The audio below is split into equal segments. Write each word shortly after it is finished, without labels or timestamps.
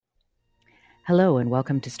Hello and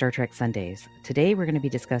welcome to Star Trek Sundays. Today we're going to be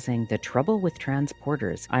discussing the trouble with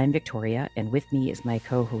transporters. I'm Victoria, and with me is my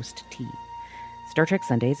co-host T. Star Trek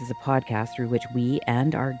Sundays is a podcast through which we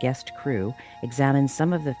and our guest crew examine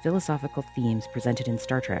some of the philosophical themes presented in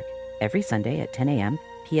Star Trek every Sunday at 10 a.m.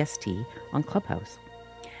 PST on Clubhouse.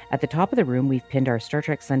 At the top of the room, we've pinned our Star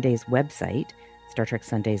Trek Sundays website,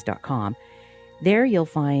 StarTrekSundays.com. There you'll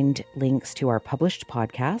find links to our published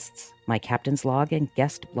podcasts, my captain's log and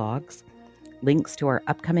guest blogs, links to our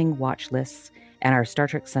upcoming watch lists, and our Star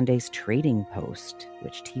Trek Sundays trading post,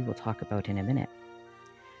 which T will talk about in a minute.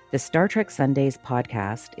 The Star Trek Sundays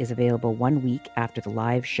podcast is available 1 week after the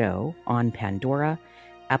live show on Pandora,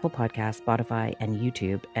 Apple Podcasts, Spotify, and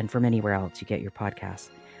YouTube, and from anywhere else you get your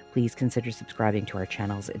podcasts. Please consider subscribing to our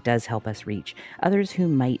channels. It does help us reach others who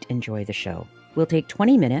might enjoy the show. We'll take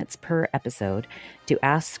 20 minutes per episode to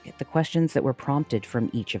ask the questions that were prompted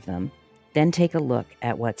from each of them, then take a look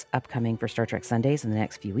at what's upcoming for Star Trek Sundays in the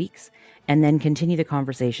next few weeks, and then continue the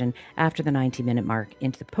conversation after the 90-minute mark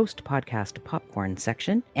into the post-podcast popcorn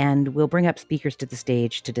section, and we'll bring up speakers to the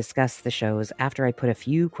stage to discuss the shows after I put a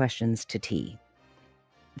few questions to T.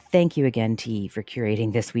 Thank you again, T, for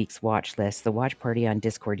curating this week's watch list. The watch party on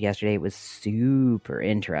Discord yesterday was super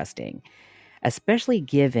interesting, especially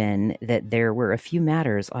given that there were a few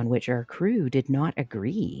matters on which our crew did not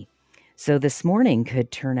agree. So this morning could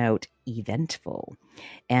turn out eventful.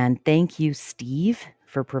 And thank you, Steve,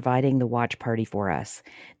 for providing the watch party for us.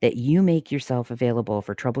 That you make yourself available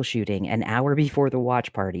for troubleshooting an hour before the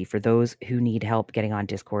watch party for those who need help getting on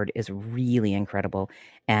Discord is really incredible,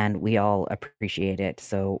 and we all appreciate it.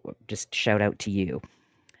 So just shout out to you.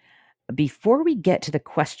 Before we get to the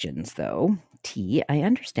questions, though, T, I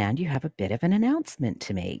understand you have a bit of an announcement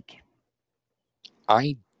to make.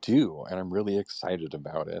 I do, and I'm really excited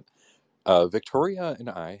about it. Victoria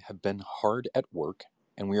and I have been hard at work,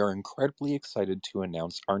 and we are incredibly excited to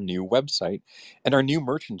announce our new website and our new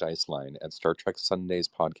merchandise line at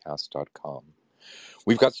StarTrekSundaysPodcast.com.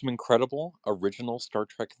 We've got some incredible, original Star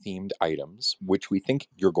Trek themed items, which we think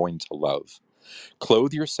you're going to love.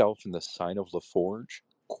 Clothe yourself in the sign of LaForge,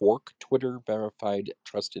 Quark Twitter verified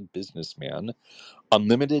trusted businessman,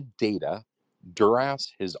 unlimited data,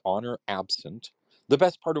 Duras his honor absent. The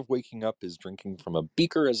best part of waking up is drinking from a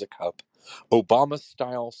beaker as a cup,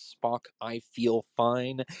 Obama-style Spock I feel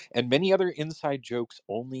fine, and many other inside jokes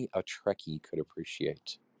only a Trekkie could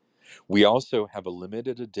appreciate. We also have a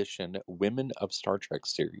limited edition Women of Star Trek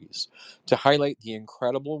series to highlight the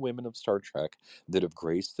incredible women of Star Trek that have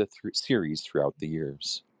graced the series throughout the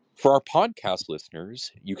years. For our podcast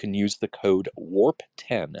listeners, you can use the code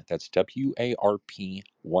WARP10, that's WARP10,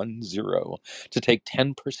 to take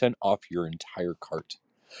 10% off your entire cart.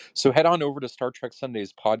 So head on over to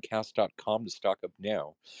StarTrekSundaysPodcast.com to stock up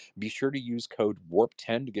now. Be sure to use code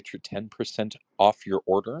WARP10 to get your 10% off your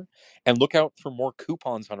order, and look out for more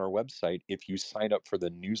coupons on our website if you sign up for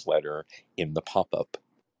the newsletter in the pop-up.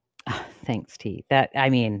 Thanks, T.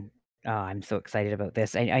 I'm so excited about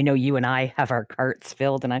this. I know you and I have our carts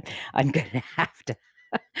filled, and I'm gonna have to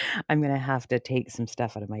I'm gonna have to take some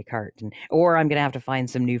stuff out of my cart, or I'm gonna have to find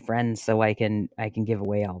some new friends so I can give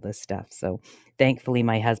away all this stuff. So thankfully,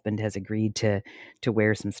 my husband has agreed to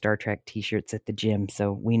wear some Star Trek T-shirts at the gym,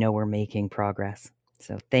 so we know we're making progress.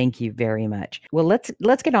 So thank you very much. Well,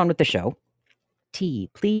 let's get on with the show. T,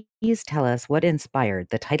 please tell us what inspired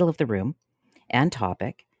the title of the room and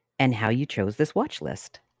topic, and how you chose this watch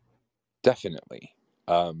list. Definitely.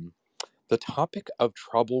 The topic of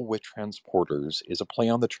trouble with transporters is a play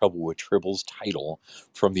on the Trouble with Tribbles title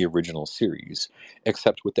from the original series,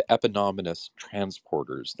 except with the eponymous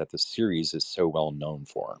transporters that the series is so well known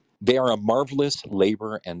for. They are a marvelous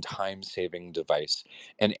labor and time-saving device,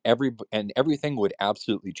 and everything would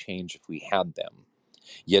absolutely change if we had them.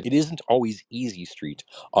 Yet it isn't always easy street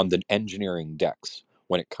on the engineering decks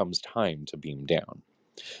when it comes time to beam down.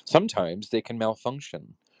 Sometimes they can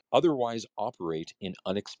malfunction, otherwise operate in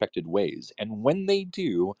unexpected ways, and when they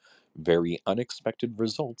do, very unexpected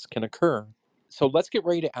results can occur. So let's get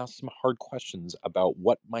ready to ask some hard questions about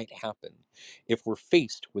what might happen if we're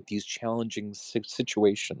faced with these challenging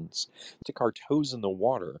situations. Stick our toes in the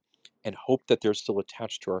water and hope that they're still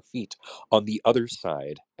attached to our feet on the other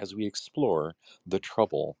side as we explore the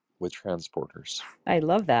trouble with transporters. I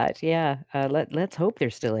love that. Yeah. Let's hope they're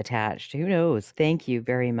still attached. Who knows? Thank you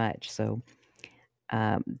very much. So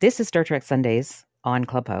this is Star Trek Sundays on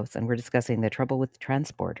Clubhouse, and we're discussing the trouble with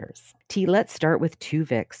transporters. T, let's start with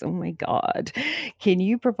Tuvix. Oh my God. Can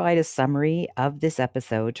you provide a summary of this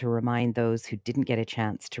episode to remind those who didn't get a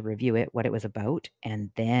chance to review it what it was about?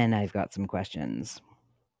 And then I've got some questions.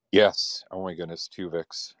 Yes. Oh my goodness,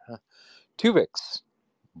 Tuvix. Tuvix,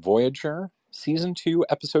 Voyager, Season 2,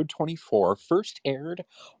 Episode 24, first aired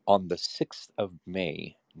on the 6th of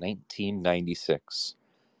May, 1996.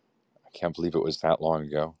 I can't believe it was that long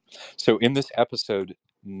ago. So, in this episode,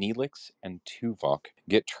 Nelix and Tuvok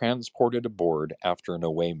get transported aboard after an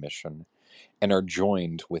away mission and are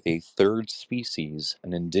joined with a third species,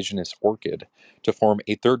 an indigenous orchid, to form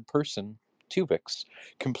a third person, Tuvix,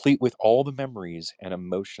 complete with all the memories and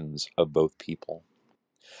emotions of both people.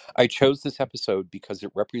 I chose this episode because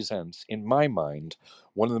it represents, in my mind,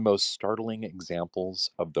 one of the most startling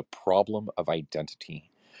examples of the problem of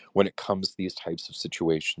identity when it comes to these types of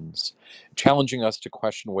situations, challenging us to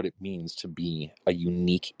question what it means to be a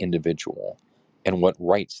unique individual and what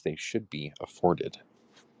rights they should be afforded.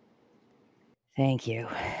 Thank you.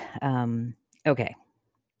 Okay,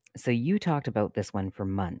 so you talked about this one for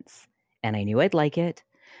months, and I knew I'd like it,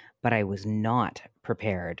 but I was not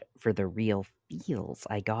prepared for the real feels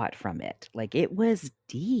I got from it. Like, it was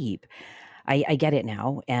deep. I get it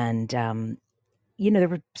now, and there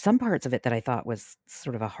were some parts of it that I thought was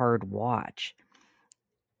sort of a hard watch.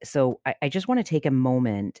 So I just want to take a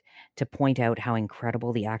moment to point out how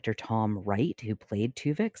incredible the actor Tom Wright, who played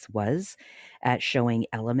Tuvix, was at showing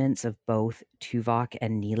elements of both Tuvok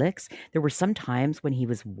and Nelix. There were some times when he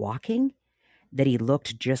was walking that he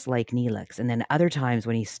looked just like Nelix, and then other times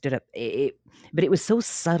when he stood up, but it was so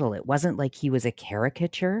subtle. It wasn't like he was a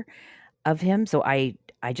caricature of him. So I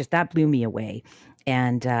just that blew me away.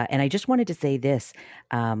 And I just wanted to say this,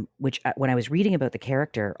 which when I was reading about the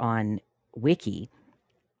character on Wiki,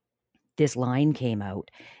 this line came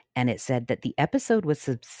out and it said that the episode was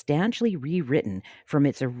substantially rewritten from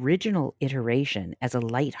its original iteration as a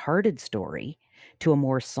light-hearted story to a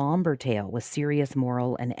more somber tale with serious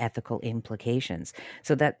moral and ethical implications.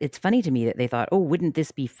 So that it's funny to me that they thought, "Oh, wouldn't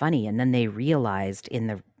this be funny?" And then they realized in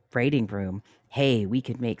the writing room, "Hey, we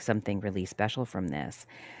could make something really special from this."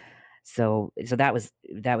 So that was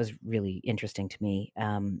really interesting to me.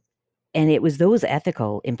 And it was those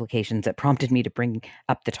ethical implications that prompted me to bring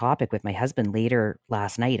up the topic with my husband later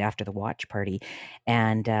last night after the watch party,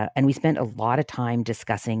 and we spent a lot of time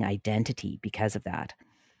discussing identity because of that.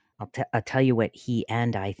 I'll tell you what he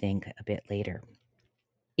and I think a bit later.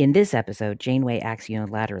 In this episode, Janeway acts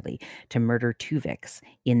unilaterally to murder Tuvix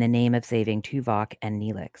in the name of saving Tuvok and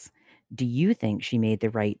Nelix. Do you think she made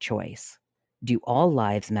the right choice? Do all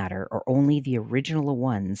lives matter, or only the original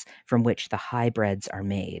ones from which the hybrids are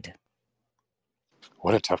made?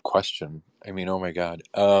 What a tough question. I mean, oh my God.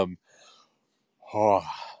 Oh,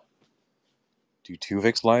 do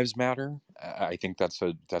Tuvix lives matter? I think that's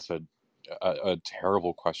a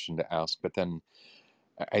terrible question to ask. But then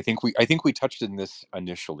I think we touched in this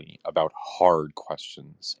initially about hard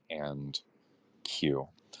questions and Q.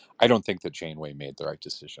 I don't think that Janeway made the right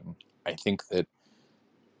decision. I think that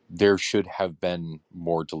there should have been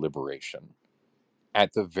more deliberation.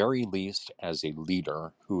 At the very least, as a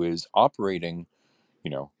leader who is operating,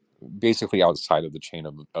 you know, basically outside of the chain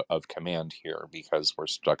of command here because we're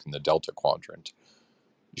stuck in the Delta Quadrant,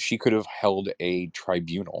 she could have held a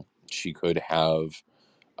tribunal. She could have,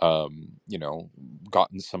 you know,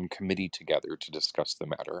 gotten some committee together to discuss the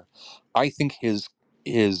matter. I think his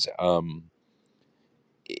um,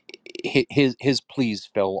 his pleas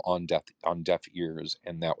fell on deaf ears,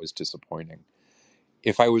 and that was disappointing.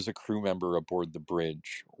 If I was a crew member aboard the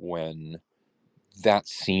bridge when that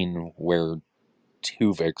scene where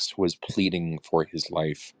Tuvix was pleading for his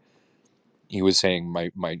life, he was saying,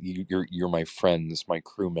 you're my friends, my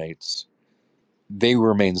crewmates. They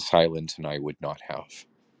remained silent, and I would not have.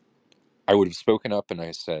 I would have spoken up, and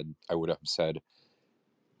I would have said,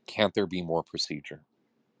 can't there be more procedure?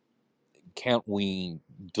 Can't we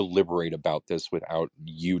deliberate about this without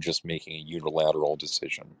you just making a unilateral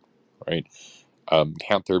decision, right?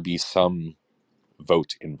 Can't there be some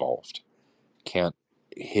vote involved? Can't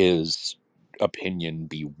his opinion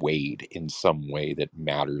be weighed in some way that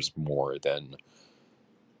matters more than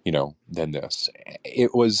than this?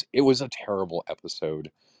 It was a terrible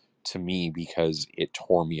episode to me because it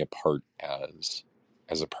tore me apart as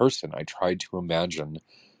a person. I tried to imagine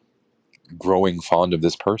growing fond of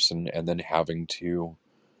this person and then having to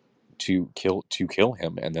kill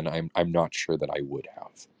him, and then I'm not sure that I would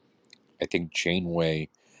have. I think Janeway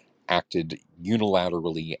acted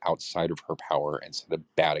unilaterally outside of her power and set a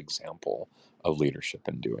bad example of leadership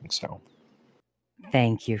in doing so.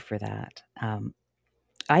 Thank you for that.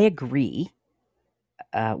 I agree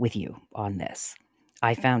with you on this.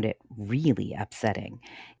 I found it really upsetting.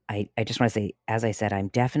 I just want to say, as I said, I'm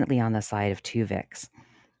definitely on the side of Tuvix.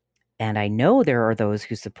 And I know there are those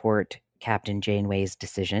who support Captain Janeway's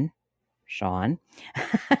decision, Sean.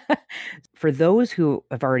 For those who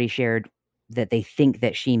have already shared that they think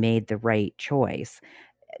that she made the right choice.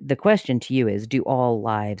 The question to you is, do all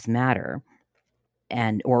lives matter?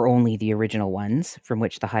 Or only the original ones from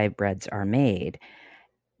which the hybrids are made?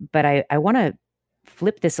 But I want to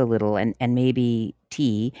flip this a little, and maybe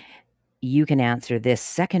T, you can answer this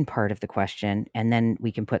second part of the question, and then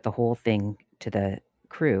we can put the whole thing to the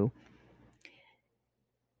crew.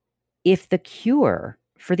 If the cure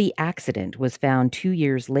for the accident was found 2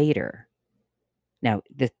 years later, now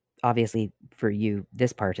this obviously for you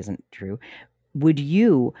this part isn't true, would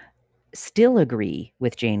you still agree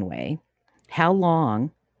with Janeway? How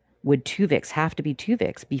long would Tuvix have to be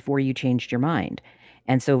Tuvix before you changed your mind?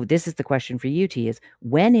 And so this is the question for you, T, is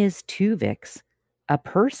when is Tuvix a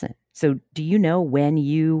person? So do you know when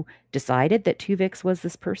you decided that Tuvix was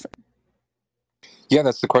this person? Yeah,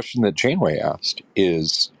 that's the question that Janeway asked,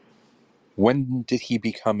 is when did he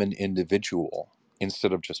become an individual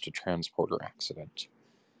instead of just a transporter accident?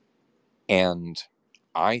 And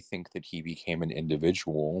I think that he became an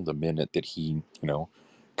individual the minute that he,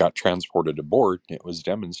 got transported aboard. It was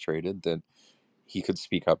demonstrated that he could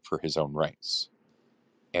speak up for his own rights.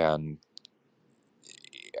 And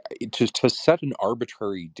to set an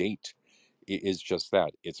arbitrary date is just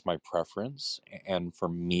that. It's my preference. And for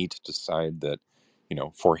me to decide that,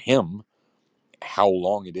 for him, how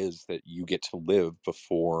long it is that you get to live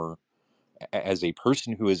before, as a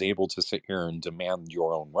person who is able to sit here and demand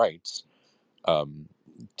your own rights, um,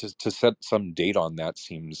 to set some date on that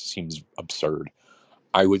seems absurd.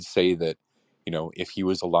 I would say that, if he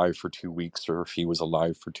was alive for 2 weeks or if he was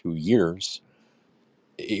alive for 2 years,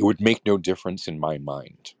 it would make no difference in my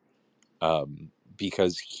mind,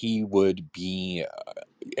 because he would be,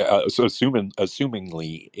 so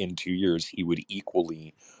assumingly in 2 years he would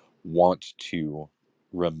equally want to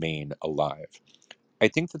remain alive. I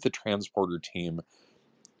think that the transporter team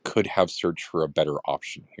could have searched for a better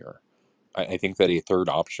option here. I think that a third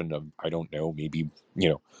option of, I don't know, maybe,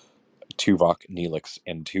 Tuvok, Nelix,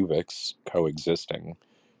 and Tuvix coexisting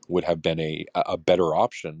would have been a better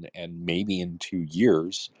option. And maybe in 2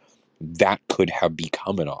 years, that could have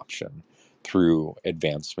become an option through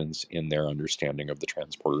advancements in their understanding of the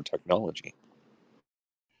transporter technology.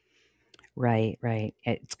 Right, right.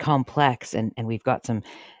 It's complex, and we've got some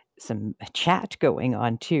chat going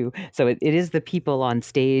on too. So it is the people on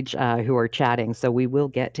stage who are chatting. So we will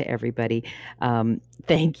get to everybody.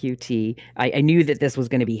 Thank you, T. I knew that this was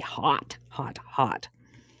going to be hot, hot, hot.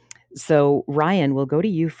 So Ryan, we'll go to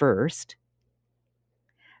you first.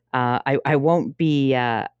 I won't be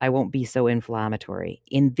so inflammatory.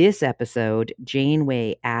 In this episode,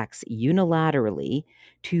 Janeway acts unilaterally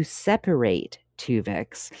to separate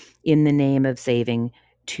Tuvix in the name of saving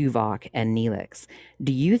Tuvok and Nelix.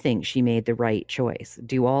 Do you think she made the right choice?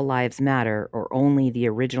 Do all lives matter, or only the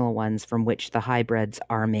original ones from which the hybrids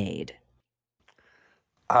are made?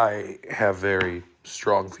 I have very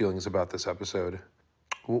strong feelings about this episode.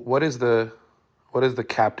 What is the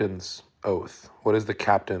captain's oath? What is the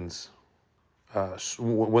captain's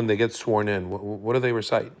when they get sworn in? What do they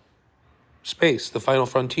recite? Space, the final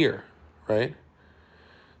frontier, right?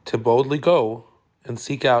 To boldly go and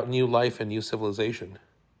seek out new life and new civilization.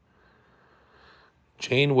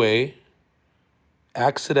 Janeway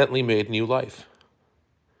accidentally made new life.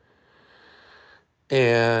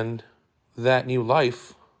 And that new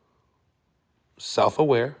life,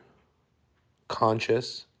 self-aware,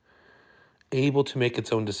 conscious, able to make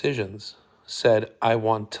its own decisions, said, I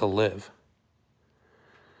want to live.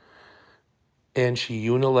 And she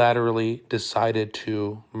unilaterally decided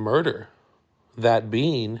to murder that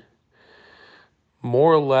being,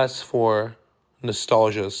 more or less for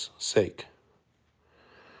nostalgia's sake.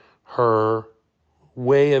 Her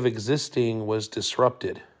way of existing was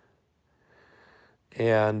disrupted.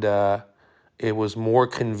 And it was more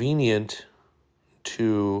convenient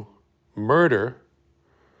to murder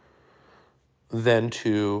than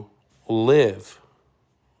to live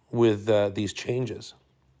with these changes.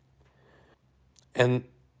 And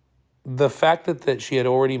the fact that she had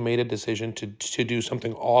already made a decision to do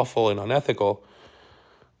something awful and unethical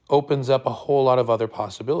opens up a whole lot of other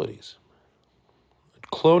possibilities.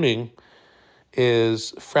 Cloning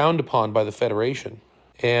is frowned upon by the Federation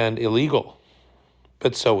and illegal,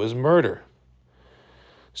 but so is murder.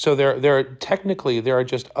 So there are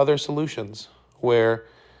just other solutions where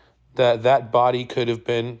that body could have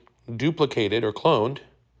been duplicated or cloned,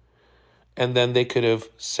 and then they could have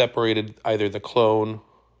separated either the clone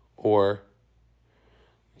or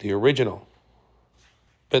the original.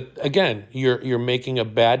 But again, you're making a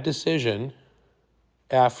bad decision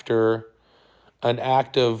after an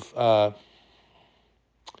act of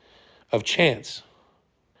chance,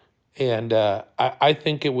 and I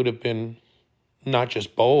think it would have been not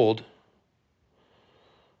just bold,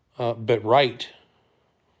 but right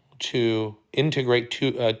to integrate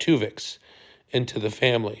Tuvix into the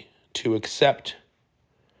family, to accept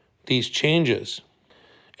these changes.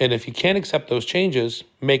 And if you can't accept those changes,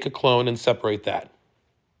 make a clone and separate that.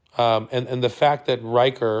 And the fact that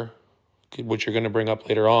Riker, which you're going to bring up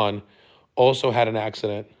later on, also had an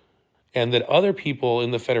accident, and that other people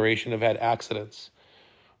in the Federation have had accidents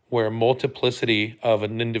where multiplicity of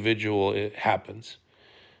an individual happens,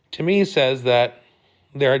 to me says that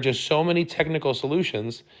there are just so many technical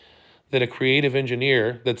solutions that a creative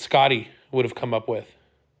engineer, that Scotty would have come up with,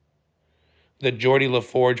 that Geordi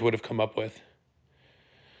LaForge would have come up with.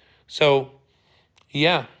 So,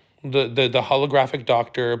 yeah, the holographic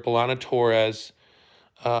doctor, B'Elanna Torres,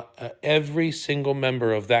 every single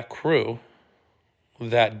member of that crew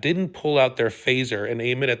that didn't pull out their phaser and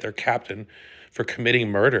aim it at their captain for committing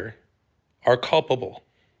murder are culpable.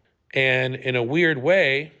 And in a weird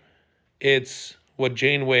way, it's what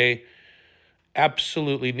Janeway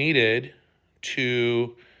absolutely needed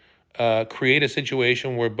to create a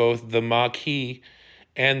situation where both the Maquis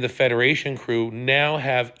and the Federation crew now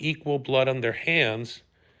have equal blood on their hands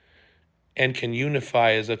and can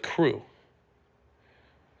unify as a crew.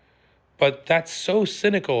 But that's so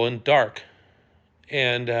cynical and dark.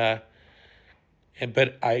 But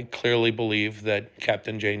I clearly believe that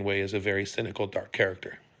Captain Janeway is a very cynical, dark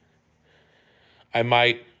character. I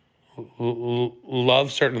might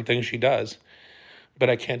love certain things she does, but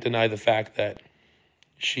I can't deny the fact that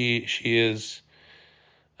she is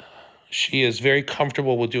very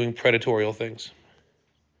comfortable with doing predatorial things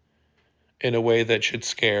in a way that should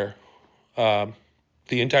scare the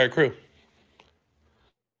entire crew.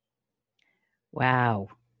 Wow.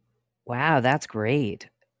 Wow, that's great.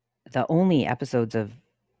 The only episodes of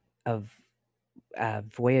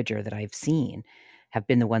Voyager that I've seen have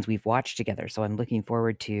been the ones we've watched together. So I'm looking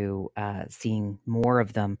forward to seeing more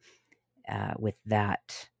of them with that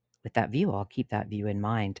view. I'll keep that view in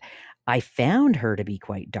mind. I found her to be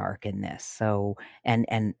quite dark in this. So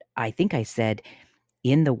and I think I said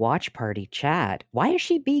in the watch party chat, why is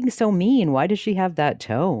she being so mean? Why does she have that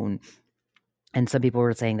tone? And some people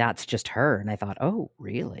were saying that's just her, and I thought, oh,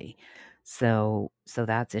 really? So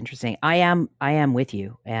that's interesting. I am with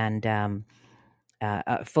you, and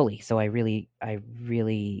fully. So I really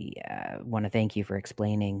want to thank you for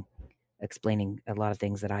explaining a lot of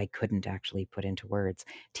things that I couldn't actually put into words.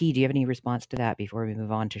 T, do you have any response to that before we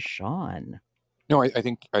move on to Sean? No, I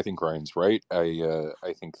think Ryan's right. I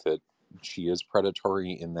think that she is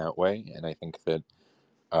predatory in that way, and I think that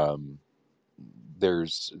um, there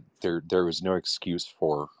was no excuse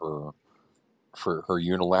for her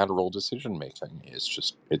unilateral decision making.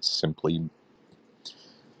 It's simply,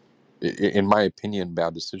 in my opinion,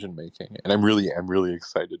 bad decision making. And I'm really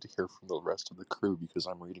excited to hear from the rest of the crew, because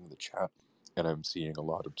I'm reading the chat and I'm seeing a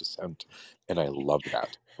lot of dissent, and I love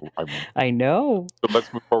that. I know. So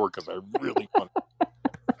let's move forward, because I really want.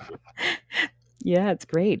 Yeah, it's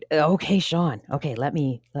great. Okay, Sean. Okay, let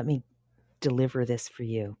me deliver this for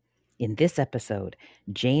you. In this episode,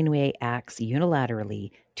 Janeway acts unilaterally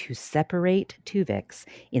to separate Tuvix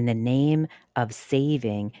in the name of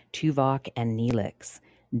saving Tuvok and Nelix.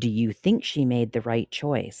 Do you think she made the right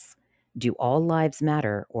choice? Do all lives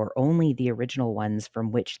matter, or only the original ones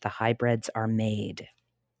from which the hybrids are made?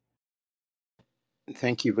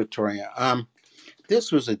 Thank you, Victoria.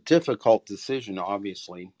 This was a difficult decision,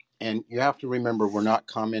 obviously. And you have to remember, we're not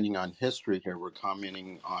commenting on history here. We're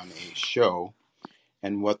commenting on a show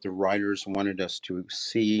and what the writers wanted us to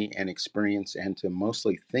see and experience, and to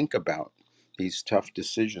mostly think about these tough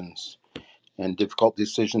decisions and difficult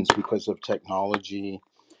decisions because of technology,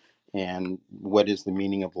 and what is the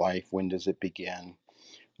meaning of life, when does it begin,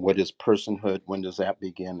 what is personhood, when does that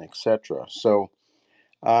begin, etc. So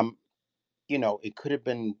it could have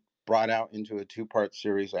been brought out into a two-part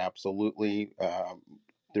series, absolutely.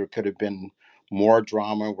 There could have been more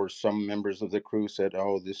drama where some members of the crew said,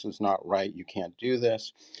 oh, this is not right, you can't do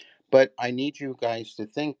this. But I need you guys to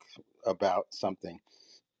think about something.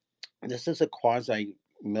 This is a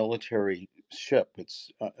quasi-military ship. It's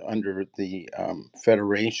under the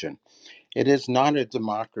Federation. It is not a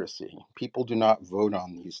democracy. People do not vote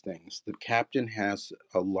on these things. The captain has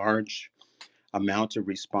a large amount of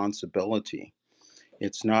responsibility.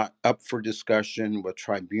 It's not up for discussion with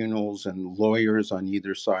tribunals and lawyers on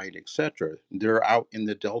either side, etc. They're out in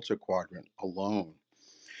the Delta Quadrant alone.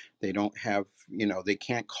 They don't have, they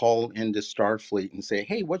can't call into Starfleet and say,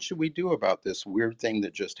 hey, what should we do about this weird thing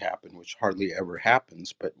that just happened, which hardly ever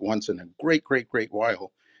happens. But once in a great, great, great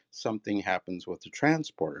while, something happens with the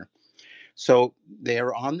transporter. So they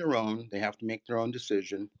are on their own. They have to make their own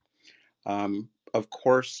decision. Of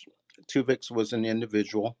course, Tuvix was an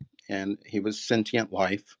individual, and he was sentient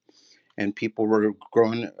life, and people were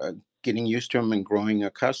getting used to him and growing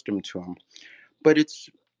accustomed to him. But it's,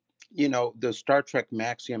 the Star Trek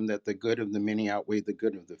maxiom that the good of the many outweigh the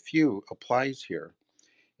good of the few applies here.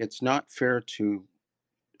 It's not fair to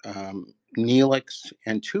Neelix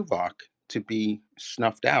and Tuvok to be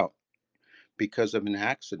snuffed out because of an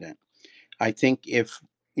accident. I think if,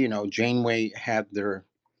 Janeway had their,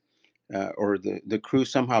 or the crew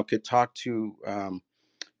somehow could talk to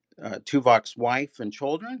Tuvok's wife and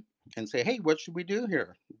children and say, hey, what should we do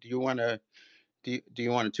here? Do you want to do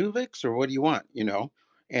you want a Tuvix, or what do you want?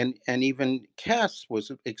 And even Cass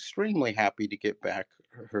was extremely happy to get back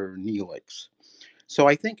her Neelix. So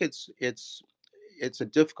I think it's a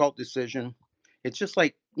difficult decision. It's just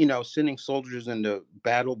like, sending soldiers into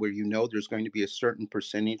battle where there's going to be a certain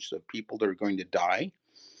percentage of people that are going to die.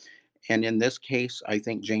 And in this case, I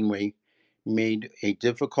think Janeway made a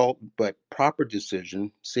difficult but proper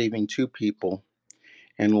decision, saving two people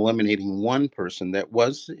and eliminating one person that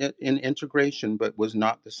was in integration, but was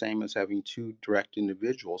not the same as having two direct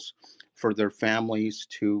individuals for their families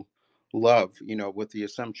to love, with the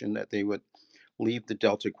assumption that they would leave the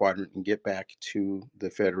Delta Quadrant and get back to the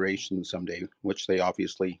Federation someday, which they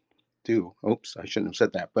obviously do. Oops, I shouldn't have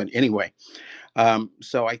said that. But anyway,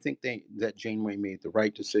 so I think that Janeway made the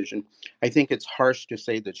right decision. I think it's harsh to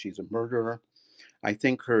say that she's a murderer. I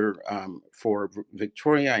think for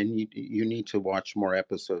Victoria, you need to watch more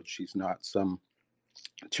episodes. She's not some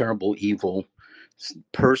terrible evil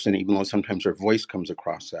person, even though sometimes her voice comes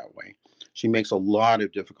across that way. She makes a lot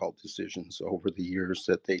of difficult decisions over the years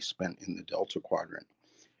that they spent in the Delta Quadrant,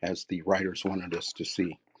 as the writers wanted us to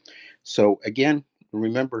see. So again,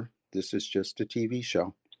 remember, this is just a TV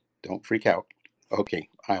show. Don't freak out. Okay,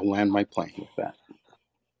 I'll land my plane with that.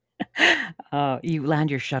 You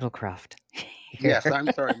land your shuttlecraft. Yes, I'm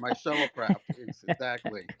sorry, my shuttlecraft.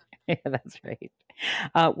 Exactly. Yeah, that's right.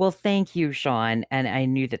 Well, thank you, Sean. And I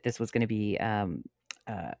knew that this was going to be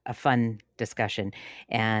a fun discussion,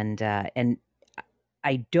 and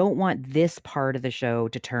I don't want this part of the show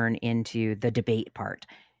to turn into the debate part.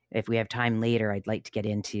 If we have time later, I'd like to get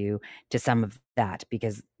into some of that,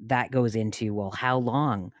 because that goes into, well, how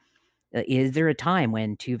long? Is there a time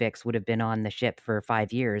when Tuvix would have been on the ship for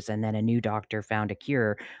 5 years and then a new doctor found a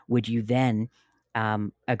cure? Would you then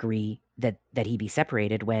agree that he be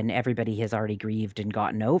separated when everybody has already grieved and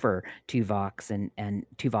gotten over Tuvok and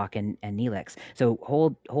Nelix? So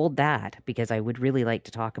hold that, because I would really like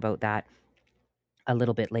to talk about that a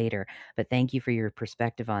little bit later. But thank you for your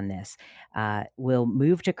perspective on this. We'll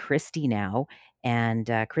move to Christy now,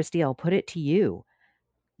 and Christy, I'll put it to you.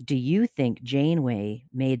 Do you think Janeway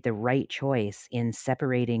made the right choice in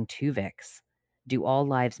separating Tuvix? Do all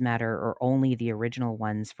lives matter, or only the original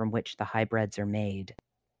ones from which the hybrids are made?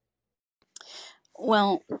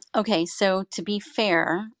 Well, okay, so to be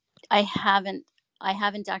fair, I haven't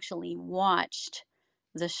actually watched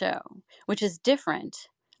the show, which is different,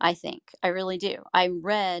 I think. I really do. I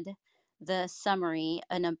read the summary,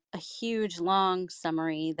 and a huge long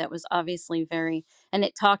summary that was obviously and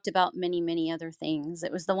it talked about many, many other things.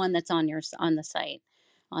 It was the one that's on the site,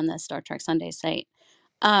 on the Star Trek Sunday site.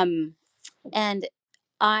 And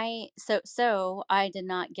so I did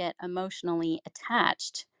not get emotionally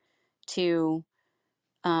attached to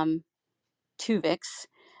Tuvix,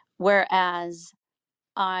 whereas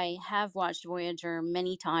I have watched Voyager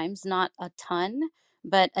many times, not a ton,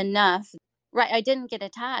 but enough. Right, I didn't get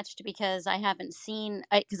attached because I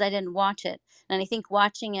didn't watch it, and I think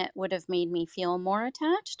watching it would have made me feel more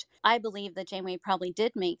attached. I believe that Janeway probably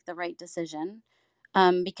did make the right decision,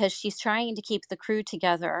 because she's trying to keep the crew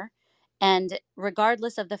together, and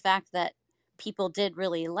regardless of the fact that people did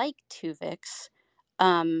really like Tuvix,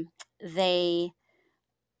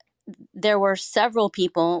 there were several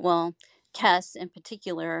people, well, Kess in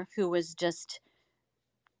particular, who was just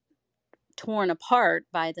torn apart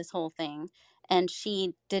by this whole thing, and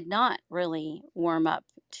she did not really warm up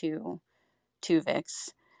to Tuvix,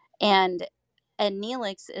 and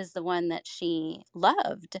Neelix is the one that she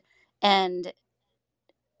loved, and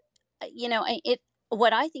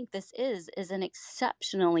what I think this is an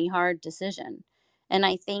exceptionally hard decision, and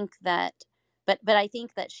I think that, but I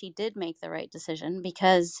think that she did make the right decision,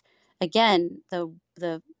 because again, the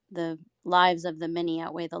lives of the many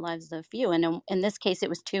outweigh the lives of the few, and in this case it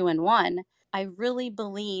was 2 and 1. I really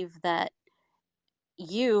believe that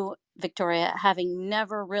you, Victoria, having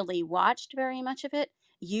never really watched very much of it,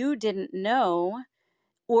 you didn't know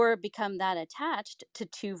or become that attached to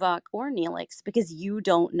Tuvok or Neelix because you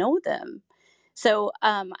don't know them. So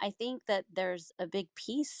I think that there's a big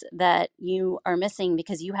piece that you are missing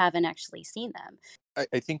because you haven't actually seen them.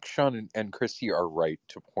 I think Sean and Christy are right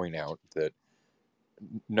to point out that,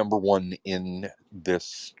 number one, in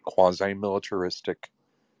this quasi-militaristic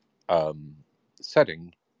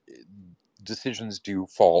setting, decisions do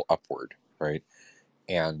fall upward, right?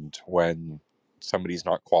 And when somebody's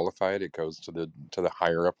not qualified, it goes to the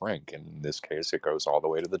higher up rank. In this case, it goes all the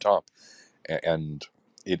way to the top, and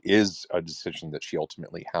it is a decision that she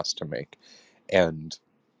ultimately has to make. And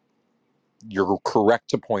you're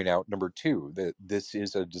correct to point out, number two, that this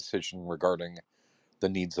is a decision regarding the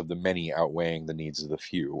needs of the many outweighing the needs of the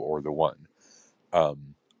few or the one,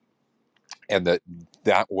 um, and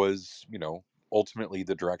that was, ultimately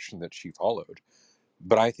the direction that she followed.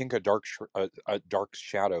 But I think a dark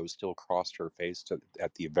shadow still crossed her face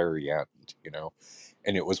at the very end,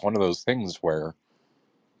 and it was one of those things where,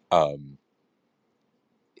 um,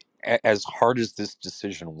 as hard as this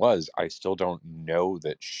decision was, I still don't know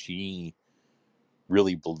that she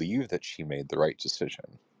really believed that she made the right decision.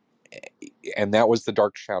 And that was the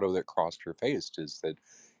dark shadow that crossed her face, is that,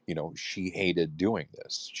 she hated doing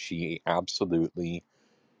this. She absolutely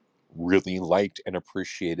really liked and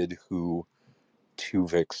appreciated who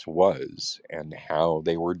Tuvix was and how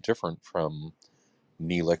they were different from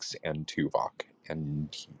Nelix and Tuvok,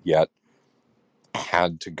 and yet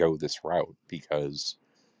had to go this route because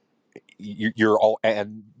you're all,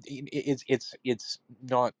 and it's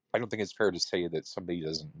not, I don't think it's fair to say that somebody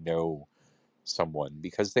doesn't know someone,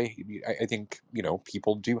 because I think,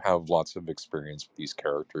 people do have lots of experience with these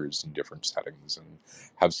characters in different settings and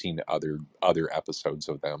have seen other episodes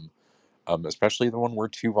of them, especially the one where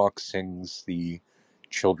Tuvok sings the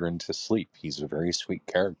children to sleep. He's a very sweet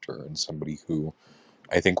character and somebody who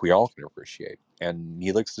I think we all can appreciate. And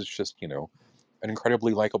Neelix is just, an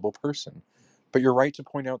incredibly likable person. But you're right to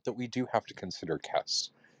point out that we do have to consider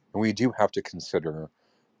Kess, and we do have to consider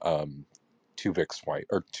um, Tuvok's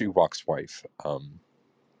wife,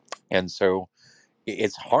 and so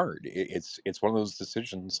it's hard. It's one of those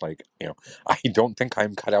decisions. Like, I don't think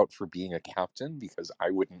I'm cut out for being a captain because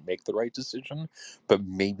I wouldn't make the right decision. But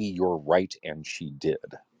maybe you're right, and she did.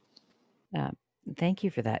 Uh, Thank you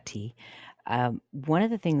for that, T. One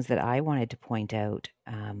of the things that I wanted to point out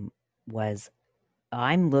was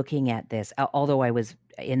I'm looking at this, although I was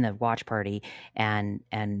in the watch party and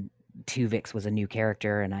Tuvix was a new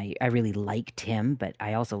character and I really liked him, but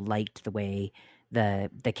I also liked the way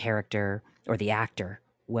the character or the actor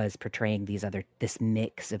was portraying this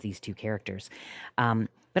mix of these two characters. But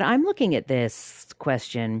I'm looking at this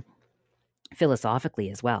question philosophically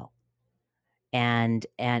as well, and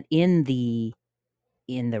in the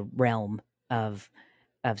realm of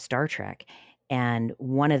Star Trek. And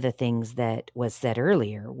one of the things that was said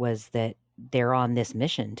earlier was that they're on this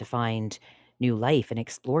mission to find new life and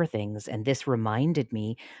explore things. And this reminded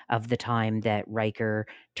me of the time that Riker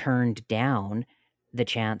turned down the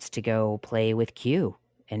chance to go play with Q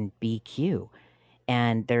and be Q.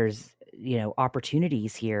 And there's,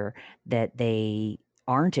 opportunities here that they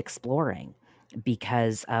aren't exploring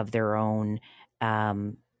because of their own,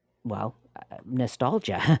 well,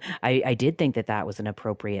 nostalgia. I did think that was an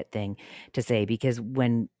appropriate thing to say, because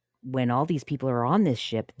when all these people are on this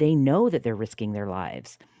ship, they know that they're risking their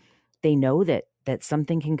lives. They know that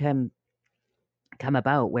something can come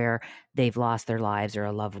about where they've lost their lives or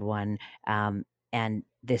a loved one, and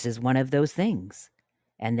this is one of those things.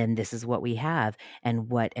 And then this is what we have, and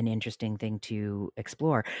what an interesting thing to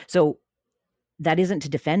explore. So that isn't to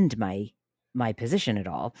defend my position at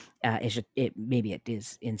all. Maybe it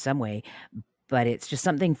is in some way, but it's just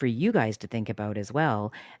something for you guys to think about as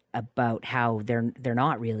well, about how they're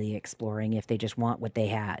not really exploring if they just want what they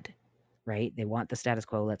had, right? They want the status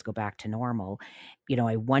quo. Let's go back to normal.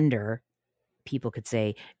 I wonder, people could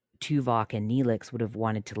say Tuvok and Neelix would have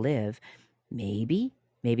wanted to live. Maybe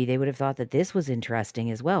they would have thought that this was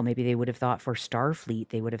interesting as well. Maybe they would have thought for Starfleet,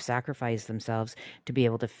 they would have sacrificed themselves to be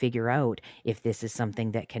able to figure out if this is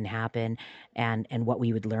something that can happen, and what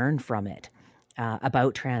we would learn from it,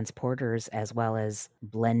 about transporters as well as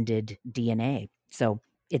blended DNA. So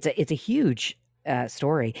it's a huge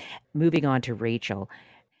story. Moving on to Rachel.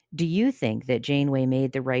 Do you think that Janeway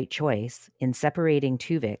made the right choice in separating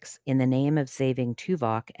Tuvix in the name of saving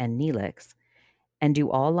Tuvok and Neelix? And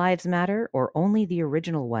do all lives matter, or only the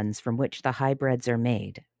original ones from which the hybrids are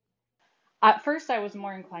made? At first, I was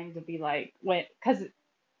more inclined to be like, because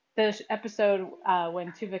the episode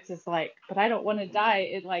when Tuvix is like, but I don't want to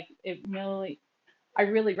die, I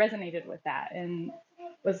really resonated with that and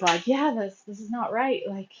was like, yeah, this is not right.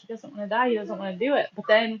 Like, he doesn't want to die, he doesn't want to do it. But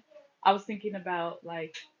then I was thinking about,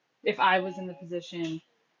 like, if I was in the position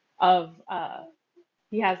of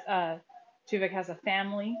he has Tuvok has a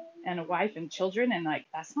family and a wife and children, and like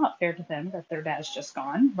that's not fair to them that their dad's just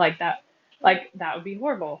gone. Like that would be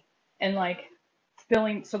horrible. And like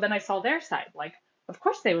spilling. So then I saw their side. Like, of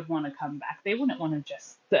course they would want to come back. They wouldn't want to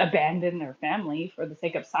just abandon their family for the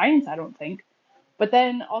sake of science, I don't think. But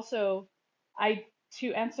then also, I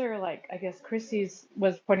to answer like I guess Chrissy's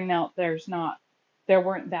was pointing out there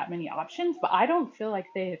weren't that many options, but I don't feel like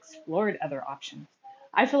they explored other options.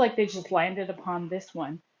 I feel like they just landed upon this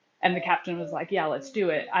one, and the captain was like, "Yeah, let's do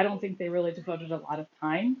it." I don't think they really devoted a lot of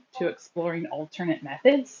time to exploring alternate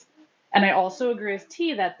methods. And I also agree with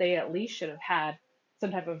T that they at least should have had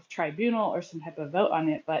some type of tribunal or some type of vote on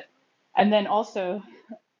it. But and then also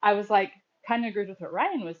I was like kind of agreed with what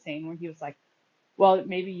Ryan was saying when he was like, well,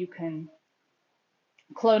 maybe you can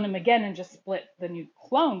clone him again and just split the new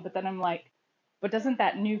clone. But then I'm like, but doesn't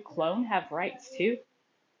that new clone have rights too?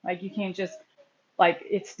 Like you can't just like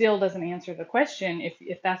it still doesn't answer the question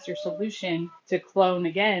if that's your solution to clone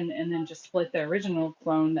again and then just split the original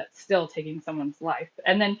clone that's still taking someone's life.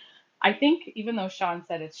 And then I think even though Sean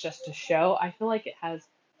said it's just a show, I feel like it has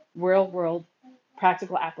real world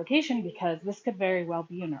practical application because this could very well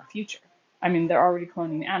be in our future. I mean, they're already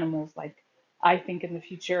cloning animals. Like I think in the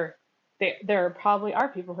future there probably are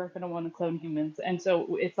people who are going to want to clone humans. And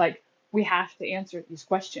so it's like we have to answer these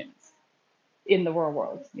questions in the real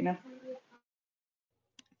world, you know?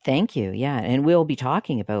 Thank you. Yeah, and we'll be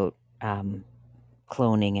talking about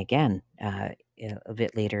cloning again a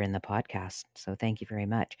bit later in the podcast. So thank you very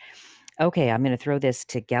much. Okay, I'm going to throw this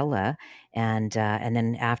to Gela, and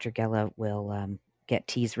then after Gela, we'll get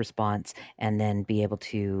T's response, and then be able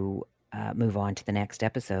to move on to the next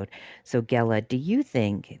episode. So Gela, do you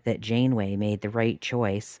think that Janeway made the right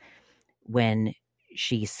choice when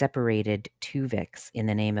she separated Tuvix in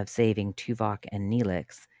the name of saving Tuvok and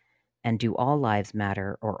Nelix? And do all lives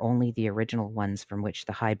matter, or only the original ones from which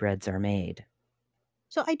the hybrids are made?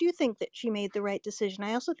 So I do think that she made the right decision.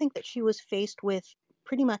 I also think that she was faced with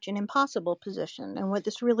pretty much an impossible position. And what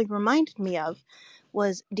this really reminded me of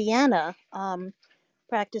was Deanna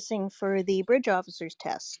practicing for the bridge officer's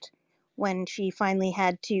test when she finally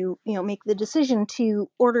had to, make the decision to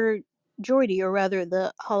order Geordi, or rather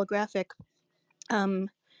the holographic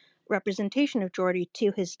representation of Geordi,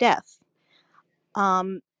 to his death.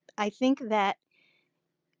 I think that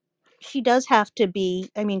she does have to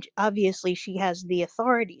be, I mean, obviously she has the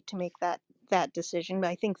authority to make that decision, but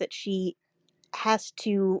I think that she has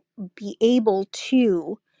to be able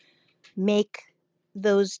to make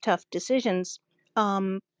those tough decisions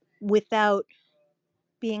without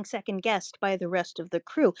being second guessed by the rest of the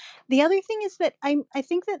crew. The other thing is that I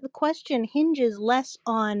think that the question hinges less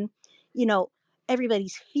on,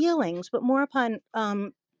 everybody's feelings, but more upon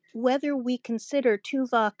whether we consider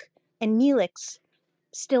Tuvok and Neelix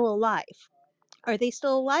still alive. Are they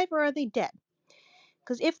still alive or are they dead?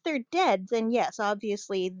 Because if they're dead, then yes,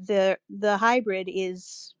 obviously the hybrid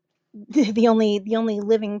is the only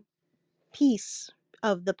living piece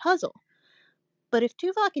of the puzzle. But if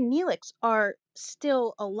Tuvok and Neelix are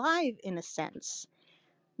still alive in a sense,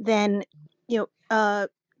 then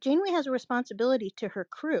Janeway has a responsibility to her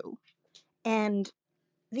crew, and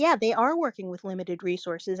yeah, they are working with limited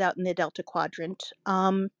resources out in the Delta Quadrant.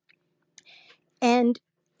 And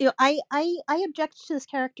I object to this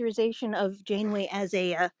characterization of Janeway as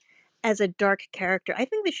a dark character. I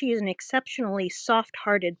think that she is an exceptionally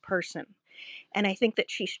soft-hearted person, and I think that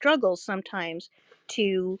she struggles sometimes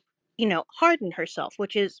to, harden herself,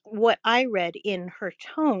 which is what I read in her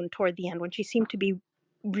tone toward the end when she seemed to be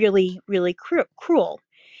really, really cruel.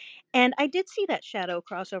 And I did see that shadow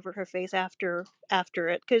cross over her face after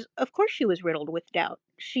it, because of course she was riddled with doubt.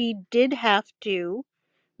 She did have to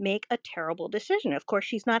make a terrible decision. Of course,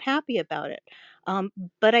 she's not happy about it.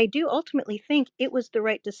 But I do ultimately think it was the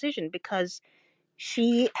right decision because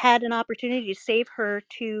she had an opportunity to save her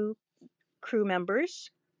two crew members.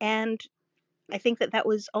 And I think that that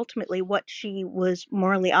was ultimately what she was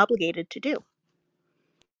morally obligated to do.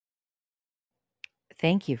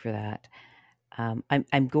 Thank you for that.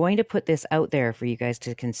 I'm going to put this out there for you guys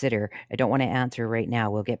to consider. I don't want to answer right now.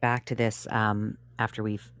 We'll get back to this after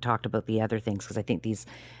we've talked about the other things, because I think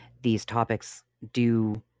these topics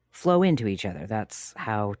do flow into each other. That's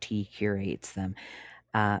how T curates them.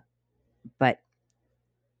 But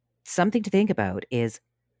something to think about is,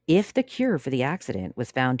 if the cure for the accident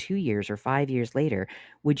was found 2 years or 5 years later,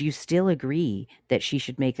 would you still agree that she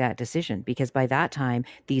should make that decision? Because by that time,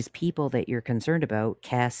 these people that you're concerned about,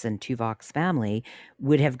 Kess and Tuvok's family,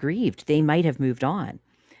 would have grieved. They might have moved on.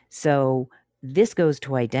 So this goes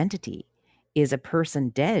to identity. Is a person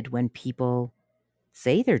dead when people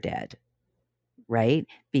say they're dead? right?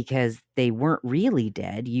 Because they weren't really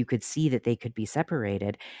dead. You could see that they could be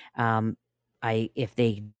separated. If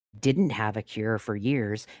they didn't have a cure for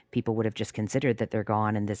years, people would have just considered that they're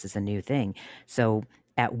gone and this is a new thing. So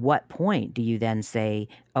at what point do you then say,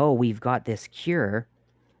 oh, we've got this cure,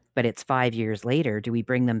 but it's 5 years later? Do we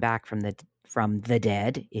bring them back from the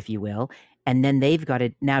dead, if you will? And then they've got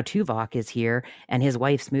it. Now Tuvok is here and his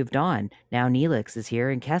wife's moved on. Now Neelix is here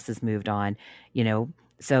and Kess has moved on, you know.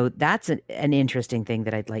 So that's an interesting thing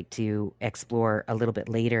that I'd like to explore a little bit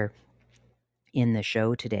later in the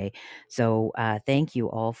show today. So thank you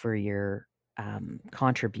all for your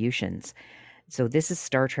contributions. So this is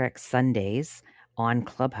Star Trek Sundays on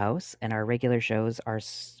Clubhouse, and our regular shows are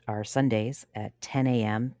Sundays at 10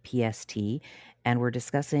 a.m. PST, and we're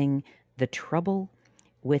discussing the trouble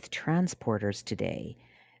with transporters today.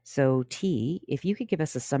 So T, if you could give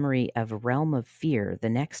us a summary of Realm of Fear, the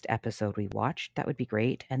next episode we watched, that would be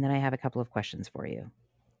great. And then I have a couple of questions for you.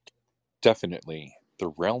 Definitely. The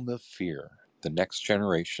Realm of Fear, The Next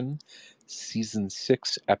Generation, Season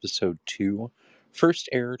 6, Episode 2, first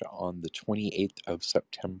aired on the 28th of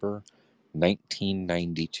September,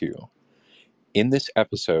 1992. In this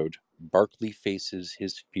episode, Barclay faces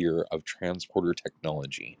his fear of transporter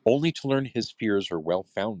technology, only to learn his fears are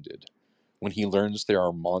well-founded when he learns there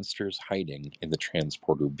are monsters hiding in the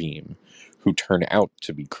transporter beam, who turn out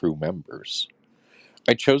to be crew members.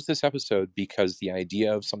 I chose this episode because the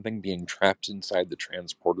idea of something being trapped inside the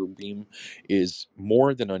transporter beam is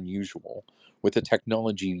more than unusual, with the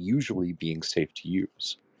technology usually being safe to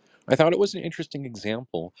use. I thought it was an interesting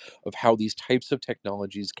example of how these types of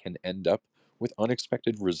technologies can end up with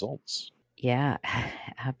unexpected results. Yeah,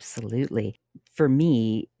 absolutely. For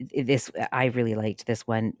me, I really liked this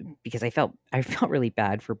one because I felt really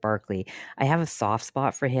bad for Barclay. I have a soft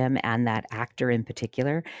spot for him and that actor in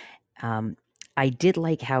particular. I did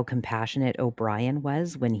like how compassionate O'Brien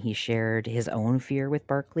was when he shared his own fear with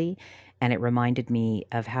Barclay, and it reminded me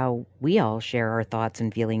of how we all share our thoughts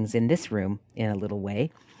and feelings in this room in a little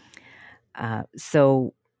way.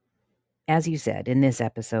 So as you said, in this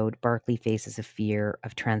episode, Barclay faces a fear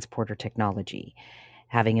of transporter technology,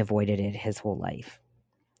 having avoided it his whole life.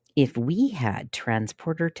 If we had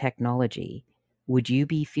transporter technology, would you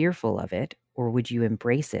be fearful of it, or would you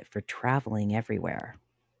embrace it for traveling everywhere?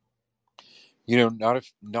 You know,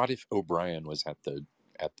 not if O'Brien was at the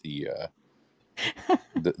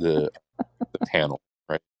the panel,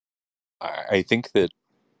 right? I think that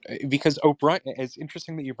because O'Brien, it's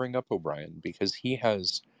interesting that you bring up O'Brien because he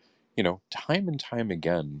has, time and time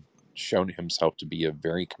again shown himself to be a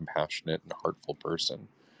very compassionate and heartful person.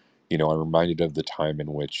 I'm reminded of the time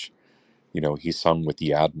in which, he sung with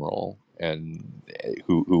the Admiral and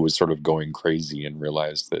who was sort of going crazy and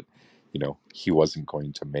realized that, he wasn't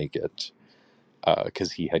going to make it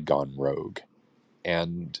because he had gone rogue.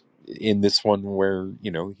 And in this one where,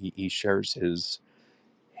 he shares his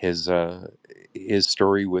uh, his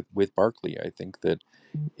story with Barclay, I think that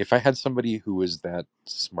if I had somebody who was that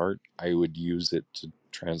smart, I would use it to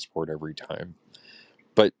transport every time.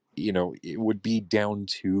 But, it would be down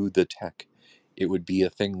to the tech. It would be a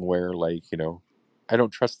thing where, like, I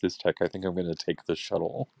don't trust this tech. I think I'm going to take the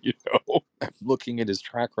shuttle, I'm looking at his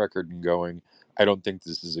track record and going, I don't think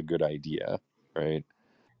this is a good idea, right?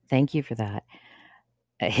 Thank you for that.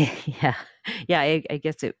 Yeah, yeah. I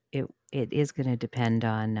guess it is going to depend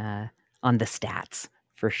on the stats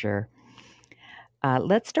for sure.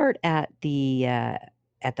 Let's start at the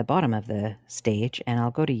bottom of the stage, and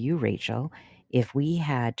I'll go to you, Rachel. If we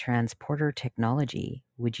had transporter technology,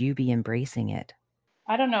 would you be embracing it?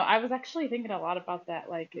 I don't know. I was actually thinking a lot about that,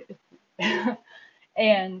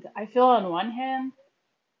 and I feel on one hand,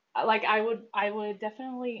 like I would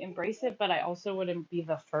definitely embrace it, but I also wouldn't be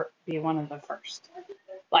one of the first,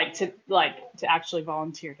 to actually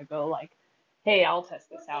volunteer to go, hey, I'll test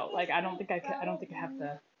this out. Like I don't think I have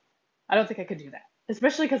the I don't think I could do that.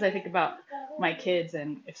 Especially because I think about my kids,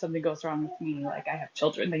 and if something goes wrong with me, like I have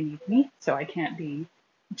children, they need me, so I can't be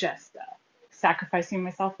just sacrificing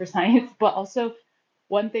myself for science. But also,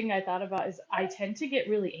 one thing I thought about is I tend to get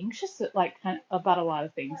really anxious about a lot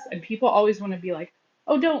of things, and people always want to be like,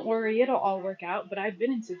 "Oh, don't worry, it'll all work out." But I've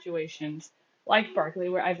been in situations like Barkley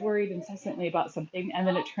where I've worried incessantly about something, and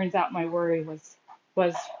then it turns out my worry was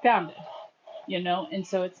founded, and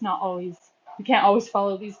so it's not always, you can't always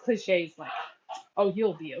follow these cliches like, oh,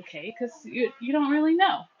 you'll be okay, because you don't really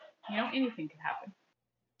know, anything could happen.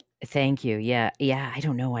 Thank you. Yeah. I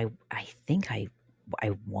don't know. I think I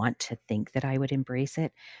want to think that I would embrace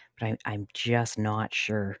it, but I'm just not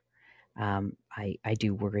sure. I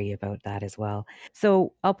do worry about that as well.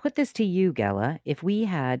 So I'll put this to you, Gela. If we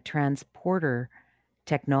had transporter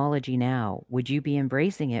technology now, would you be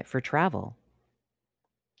embracing it for travel?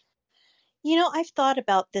 I've thought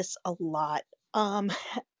about this a lot. Um,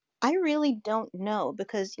 I really don't know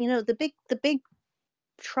because, the big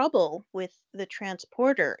trouble with the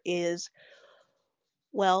transporter is,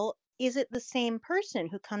 well, is it the same person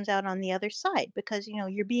who comes out on the other side? Because,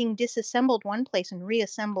 you're being disassembled one place and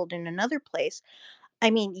reassembled in another place. I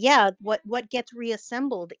mean, yeah, what gets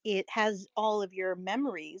reassembled, it has all of your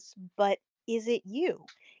memories, but is it you?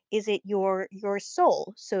 Is it your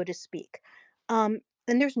soul, so to speak?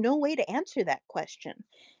 And there's no way to answer that question.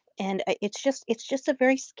 And it's just a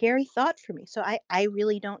very scary thought for me. So I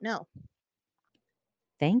really don't know.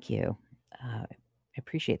 Thank you. I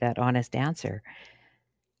appreciate that honest answer.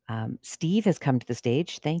 Steve has come to the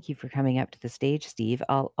stage. Thank you for coming up to the stage, Steve.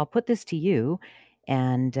 I'll put this to you.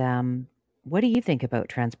 And what do you think about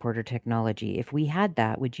transporter technology? If we had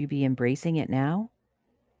that, would you be embracing it now?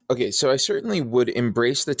 Okay, so I certainly would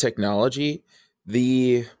embrace the technology.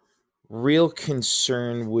 The real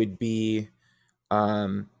concern would be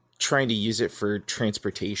trying to use it for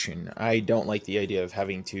transportation. I don't like the idea of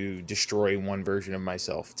having to destroy one version of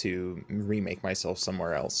myself to remake myself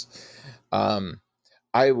somewhere else.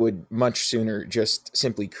 I would much sooner just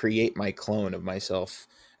simply create my clone of myself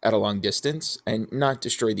at a long distance and not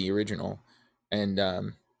destroy the original, and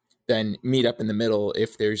then meet up in the middle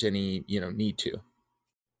if there's any need to.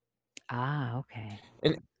 Ah, okay.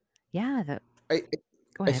 And Yeah, I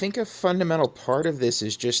go I ahead. think a fundamental part of this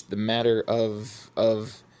is just the matter of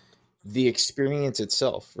the experience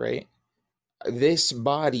itself, right? This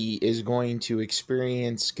body is going to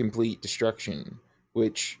experience complete destruction,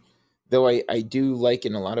 which, though I do like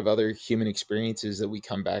in a lot of other human experiences that we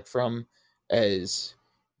come back from as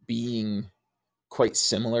being quite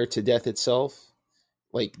similar to death itself,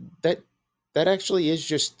 like that actually is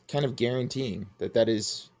just kind of guaranteeing that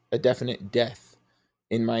is a definite death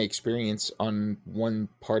in my experience on one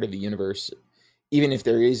part of the universe, even if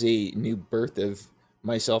there is a new birth of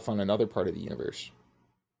myself on another part of the universe.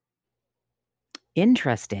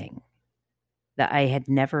 Interesting. That I had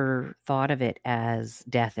never thought of it as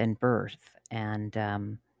death and birth, and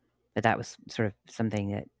but that was sort of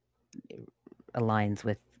something that aligns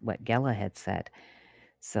with what Gela had said.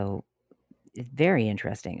 So very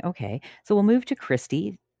interesting. Okay, so we'll move to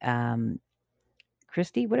Christy.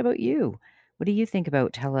 Christy, what about you? What do you think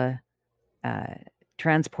about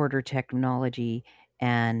transporter technology,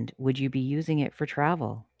 and would you be using it for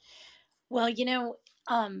travel? Well,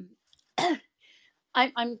 um,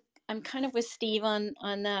 I'm kind of with Steve on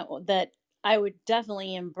that I would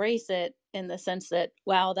definitely embrace it in the sense that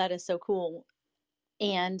wow, that is so cool.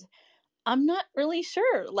 And I'm not really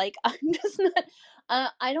sure. Like I'm just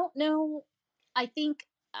not. I don't know. I think.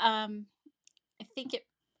 I think it.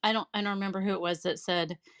 I don't remember who it was that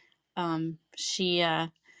said she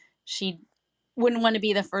wouldn't want to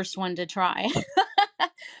be the first one to try.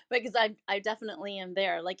 Because I definitely am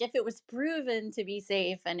there. Like if it was proven to be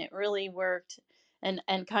safe and it really worked, and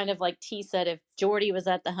kind of like T said, if Jordy was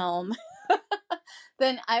at the helm,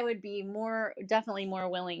 then I would be definitely more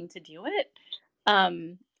willing to do it.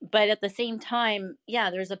 But at the same time, yeah,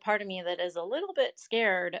 there's a part of me that is a little bit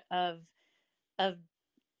scared of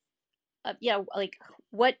yeah, like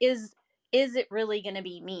what is it really going to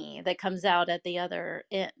be me that comes out at the other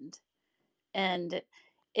end? And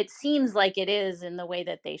it seems like it is in the way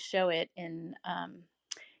that they show it in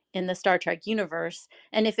the Star Trek universe.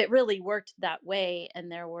 And if it really worked that way,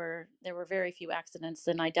 and there were very few accidents,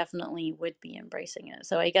 then I definitely would be embracing it.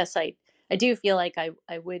 So I guess I do feel like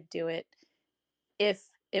I would do it if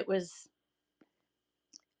it was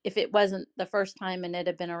if it wasn't the first time and it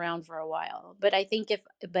had been around for a while. But I think if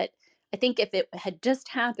it had just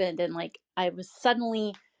happened and like I was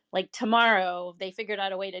suddenly like tomorrow they figured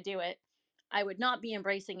out a way to do it, I would not be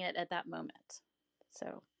embracing it at that moment.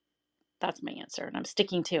 So that's my answer and I'm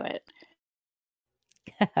sticking to it.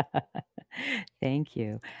 Thank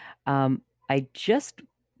you. I just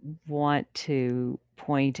want to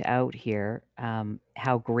point out here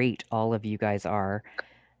how great all of you guys are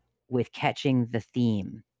with catching the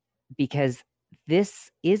theme, because this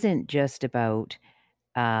isn't just about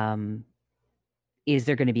is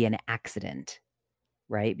there going to be an accident,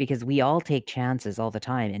 right? Because we all take chances all the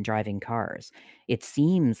time in driving cars. It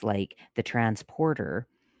seems like the transporter,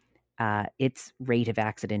 its rate of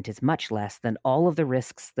accident is much less than all of the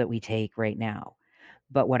risks that we take right now.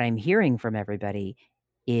 But what I'm hearing from everybody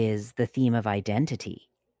is the theme of identity.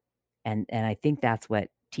 And I think that's what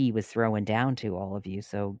T was throwing down to all of you.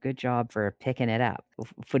 So good job for picking it up.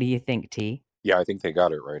 What do you think, T? Yeah, I think they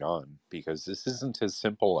got it right on, because this isn't as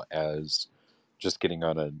simple as just getting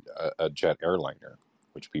on a jet airliner,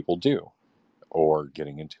 which people do. or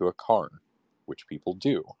getting into a car, which people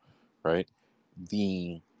do, right?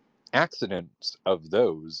 The accidents of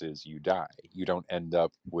those is you die. You don't end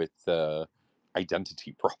up with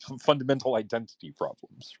identity problem, fundamental identity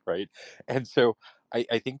problems, right? And so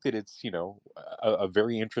I think that it's, a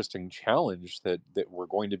very interesting challenge that we're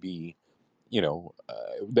going to be,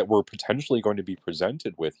 that we're potentially going to be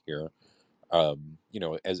presented with here,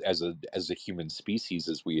 as a human species,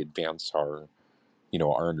 as we advance our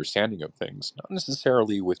understanding of things, not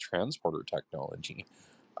necessarily with transporter technology,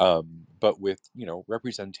 but with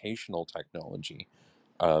representational technology,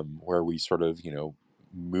 where we sort of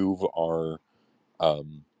move our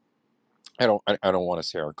um, I don't want to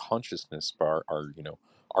say our consciousness, but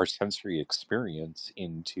our sensory experience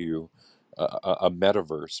into a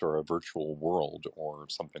metaverse or a virtual world or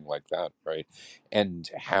something like that, right? And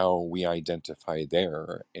how we identify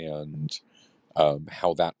there, and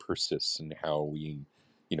how that persists, and how we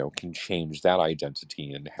can change that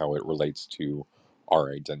identity, and how it relates to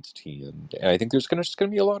our identity. And I think there's just going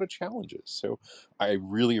to be a lot of challenges. So I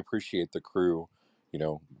really appreciate the crew you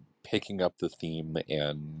know picking up the theme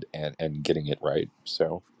and getting it right.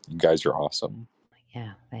 So you guys are awesome.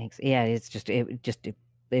 Yeah, thanks. Yeah,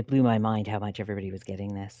 it blew my mind how much everybody was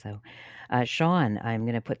getting this. So, Sean, I'm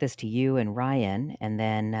going to put this to you and Ryan, and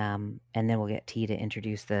then we'll get T to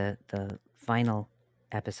introduce the final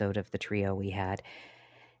episode of the trio we had.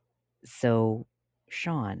 So,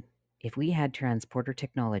 Sean, if we had transporter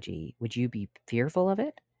technology, would you be fearful of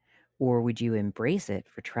it, or would you embrace it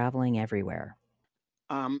for traveling everywhere?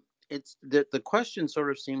 Um, it's the question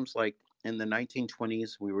sort of seems like in the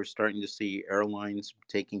 1920s we were starting to see airlines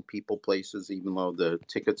taking people places, even though the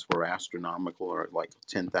tickets were astronomical, or like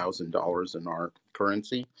 $10,000 in our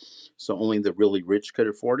currency, so only the really rich could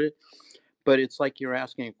afford it. But it's like you're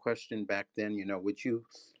asking a question back then. Would you?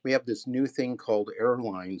 We have this new thing called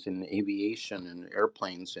airlines and aviation and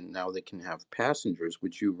airplanes, and now they can have passengers.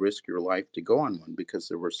 Would you risk your life to go on one? Because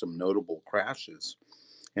there were some notable crashes.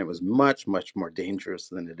 And it was much, much more dangerous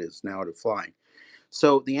than it is now to fly.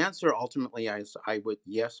 So the answer ultimately is I would,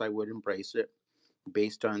 yes, I would embrace it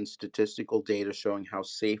based on statistical data showing how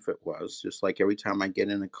safe it was. Just like every time I get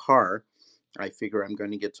in a car, I figure I'm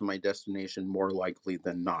going to get to my destination more likely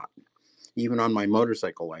than not. Even on my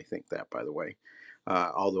motorcycle, I think that, by the way,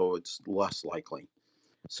 although it's less likely.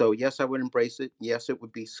 So yes, I would embrace it. Yes, it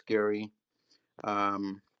would be scary.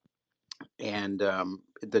 Um, and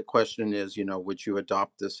the question is, would you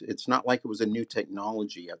adopt this? It's not like it was a new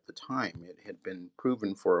technology at the time. It had been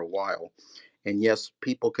proven for a while. And yes,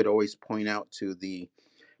 people could always point out to the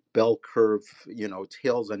bell curve,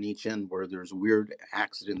 tails on each end where there's weird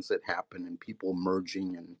accidents that happen and people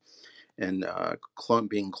merging and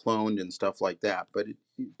being cloned and stuff like that. But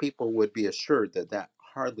people would be assured that that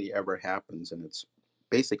hardly ever happens, and it's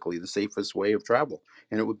basically the safest way of travel.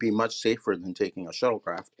 And it would be much safer than taking a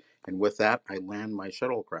shuttlecraft. And with that, I land my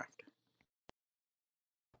shuttlecraft.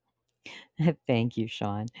 Thank you,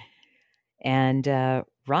 Sean. And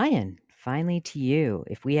Ryan, finally to you.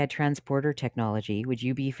 If we had transporter technology, would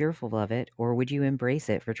you be fearful of it, or would you embrace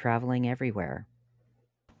it for traveling everywhere?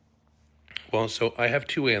 Well, so I have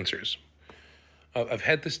two answers. I've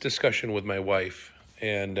had this discussion with my wife,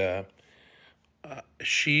 and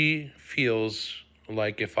she feels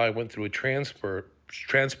like if I went through a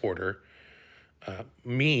transporter,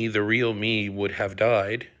 me, the real me, would have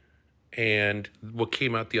died, and what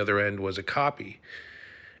came out the other end was a copy.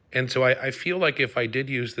 And so I feel like if I did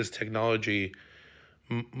use this technology,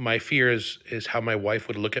 my fear is how my wife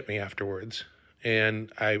would look at me afterwards.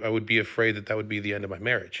 And I would be afraid that that would be the end of my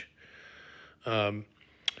marriage,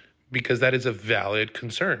 because that is a valid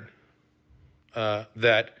concern,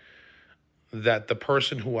 that the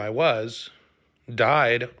person who I was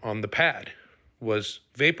died on the pad, was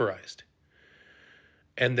vaporized,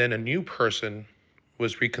 and then a new person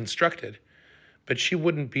was reconstructed, but she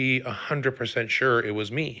wouldn't be 100% sure it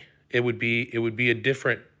was me. It would be a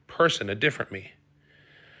different person, a different me.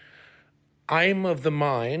 I'm of the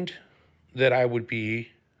mind that I would be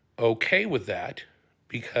okay with that,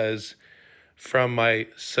 because from my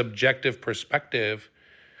subjective perspective,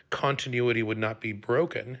 continuity would not be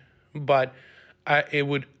broken, but it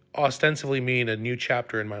would ostensibly mean a new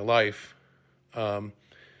chapter in my life.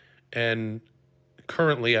 And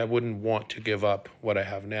currently, I wouldn't want to give up what I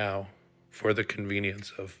have now for the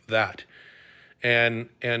convenience of that. And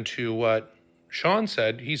to what Sean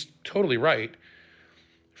said, he's totally right.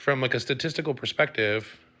 From like a statistical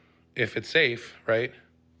perspective, if it's safe, right?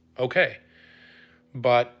 Okay.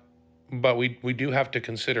 But we do have to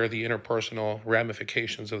consider the interpersonal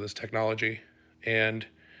ramifications of this technology, and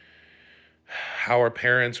how our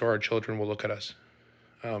parents or our children will look at us.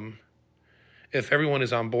 If everyone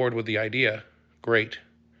is on board with the idea, great.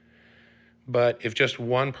 But if just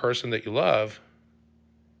one person that you love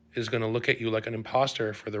is going to look at you like an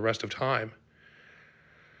imposter for the rest of time,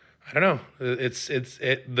 I don't know.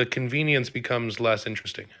 The convenience becomes less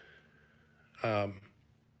interesting.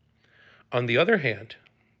 On the other hand,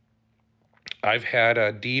 I've had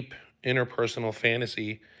a deep interpersonal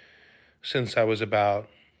fantasy since I was about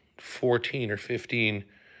 14 or 15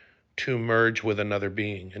 to merge with another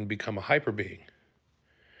being and become a hyper being.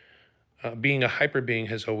 Being a hyper being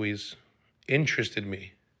has always interested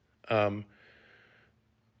me,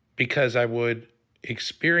 because I would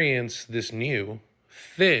experience this new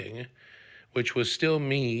thing, which was still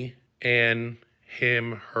me and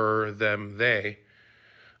him, her, them, they,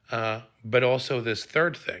 but also this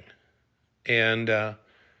third thing. And I've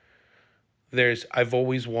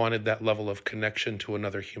always wanted that level of connection to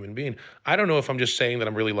another human being. I don't know if I'm just saying that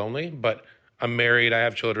I'm really lonely, but I'm married, I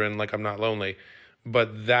have children, like I'm not lonely.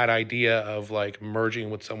 But that idea of like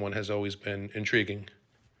merging with someone has always been intriguing.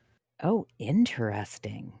 Oh,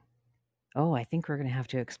 interesting. Oh, I think we're going to have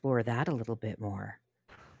to explore that a little bit more.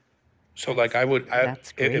 So like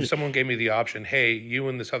That's if great. someone gave me the option, hey, you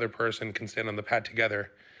and this other person can stand on the pad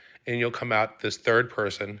together and you'll come out this third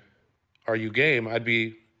person, are you game?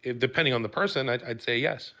 Depending on the person, I'd say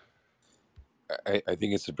yes. I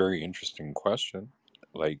think it's a very interesting question.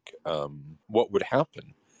 Like, what would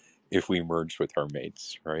happen if we merged with our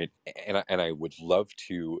mates, right? And I would love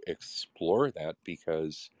to explore that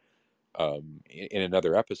because in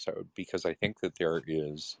another episode, because I think that there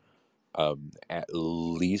is at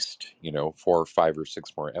least 4 or 5 or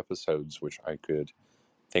 6 more episodes which I could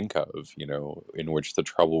think of, in which the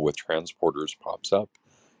trouble with transporters pops up,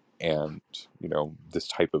 and this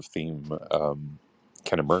type of theme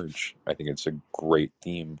can emerge. I think it's a great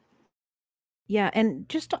theme. Yeah, and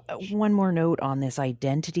just one more note on this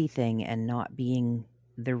identity thing and not being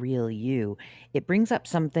the real you. It brings up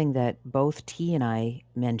something that both T and I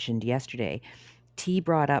mentioned yesterday. T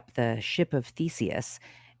brought up the ship of Theseus,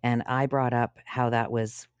 and I brought up how that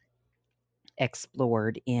was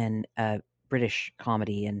explored in a British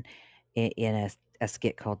comedy and in a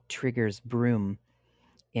skit called Trigger's Broom,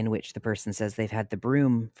 in which the person says they've had the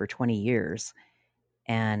broom for 20 years.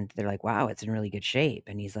 And they're like, wow, it's in really good shape.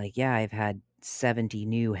 And he's like, yeah, I've had 70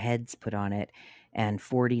 new heads put on it and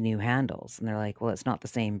 40 new handles. And they're like, well, it's not the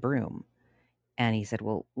same broom. And he said,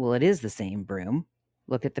 well, it is the same broom.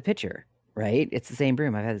 Look at the picture, right? It's the same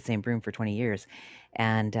broom. I've had the same broom for 20 years.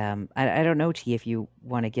 And I don't know, T, if you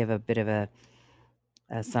want to give a bit of a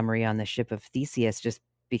summary on the ship of Theseus, just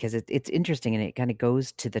because it's interesting and it kind of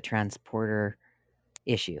goes to the transporter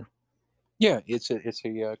issue. Yeah, it's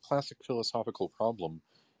a classic philosophical problem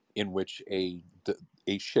in which a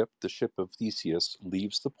ship, the ship of Theseus,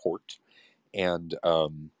 leaves the port, and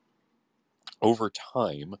over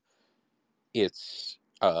time, its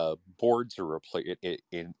boards are replaced. It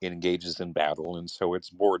engages in battle, and so its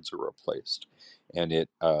boards are replaced, and it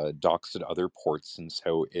docks at other ports, and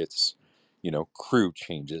so its crew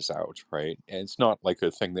changes out, right? And it's not like a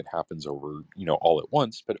thing that happens over all at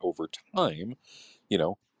once, but over time, you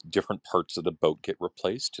know different parts of the boat get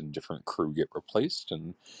replaced and different crew get replaced,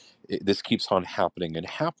 and this keeps on happening and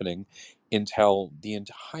happening until the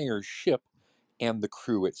entire ship and the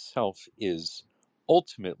crew itself is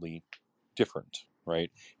ultimately different,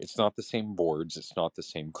 right? It's not the same boards, it's not the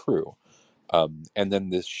same crew. And then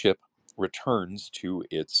this ship returns to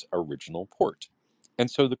its original port. And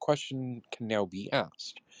so the question can now be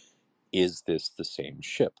asked, is this the same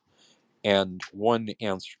ship? And one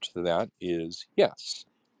answer to that is yes,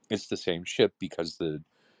 it's the same ship, because the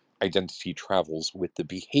identity travels with the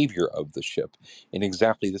behavior of the ship in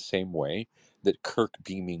exactly the same way that Kirk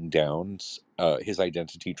beaming down, his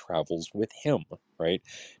identity travels with him, right?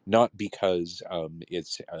 Not because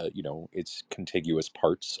it's contiguous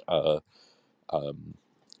parts, um,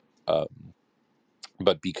 um,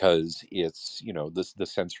 but because it's the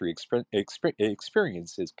sensory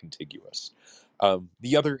experience is contiguous.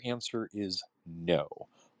 The other answer is no.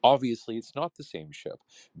 Obviously, it's not the same ship,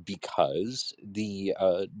 because the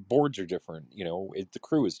boards are different. The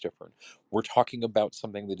crew is different. We're talking about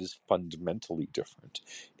something that is fundamentally different.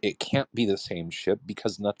 It can't be the same ship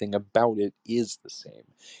because nothing about it is the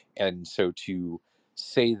same. And so to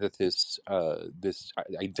say that this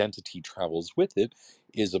identity travels with it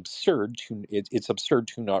is absurd. It's absurd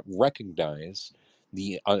to not recognize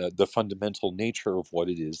the fundamental nature of what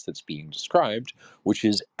it is that's being described, which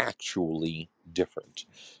is actually different.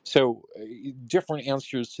 So different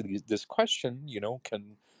answers to this question,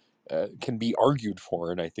 can be argued for,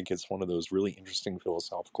 and I think it's one of those really interesting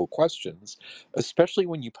philosophical questions, especially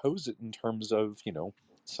when you pose it in terms of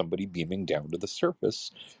somebody beaming down to the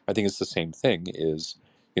surface. I think it's the same thing. Is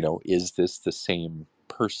is this the same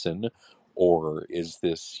person, or is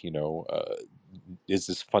this is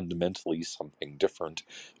this fundamentally something different?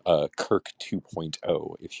 Kirk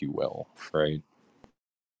 2.0, if you will, right?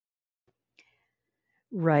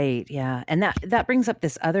 Right, yeah, and that brings up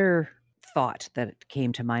this other thought that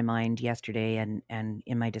came to my mind yesterday and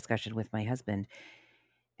in my discussion with my husband,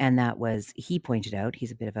 and that was he pointed out,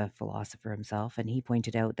 he's a bit of a philosopher himself, and he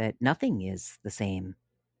pointed out that nothing is the same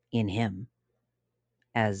in him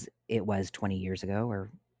as it was 20 years ago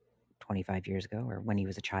or 25 years ago or when he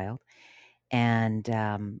was a child. And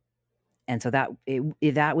so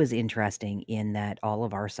that was interesting in that all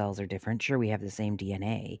of our cells are different. Sure, we have the same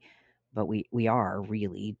DNA, but we are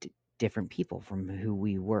really different people from who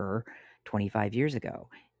we were 25 years ago.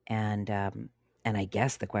 And I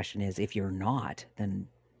guess the question is, if you're not, then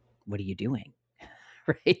what are you doing?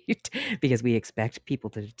 Right? Because we expect people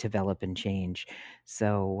to develop and change.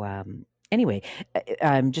 So anyway,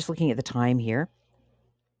 I'm just looking at the time here.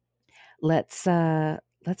 Let's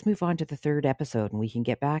move on to the third episode, and we can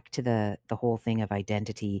get back to the whole thing of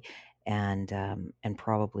identity and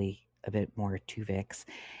probably a bit more Tuvix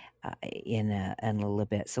in a little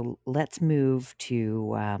bit. So let's move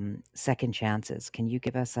to second chances. Can you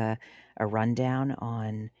give us a rundown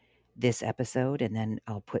on this episode, and then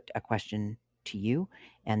I'll put a question to you,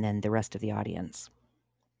 and then the rest of the audience.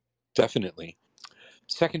 Definitely.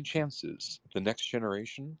 Second Chances, The Next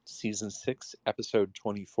Generation, Season 6, Episode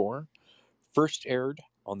 24, first aired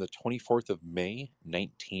on the 24th of May,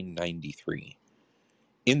 1993.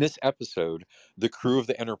 In this episode, the crew of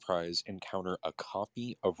the Enterprise encounter a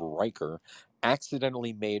copy of Riker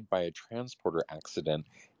accidentally made by a transporter accident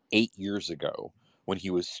 8 years ago when he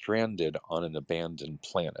was stranded on an abandoned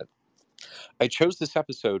planet. I chose this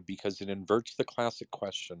episode because it inverts the classic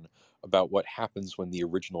question about what happens when the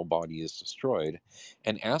original body is destroyed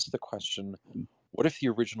and asks the question, what if the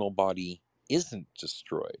original body isn't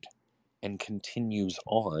destroyed and continues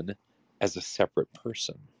on as a separate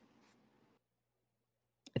person?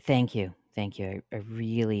 Thank you. Thank you. I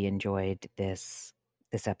really enjoyed this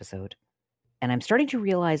episode. And I'm starting to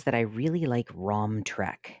realize that I really like Rom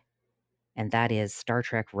Trek. And that is Star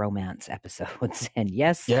Trek romance episodes. And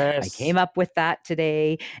yes, I came up with that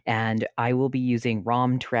today, and I will be using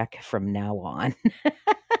Rom Trek from now on.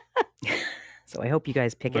 So I hope you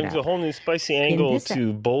guys pick it Brings up. a whole new spicy angle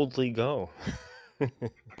to boldly go.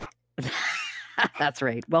 That's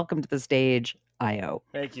right. Welcome to the stage, Io.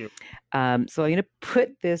 Thank you. So I'm going to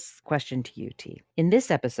put this question to you, T. In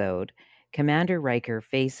this episode, Commander Riker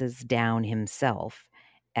faces down himself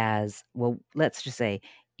as, well, let's just say,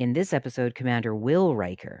 in this episode, Commander Will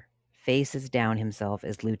Riker faces down himself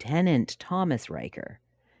as Lieutenant Thomas Riker,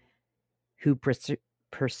 who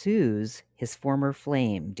pursues his former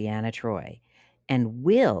flame, Deanna Troi, and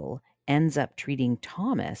Will ends up treating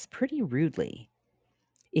Thomas pretty rudely.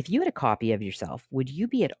 If you had a copy of yourself, would you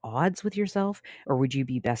be at odds with yourself, or would you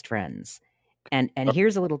be best friends? And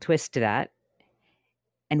here's a little twist to that.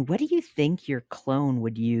 And what do you think your clone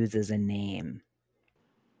would use as a name?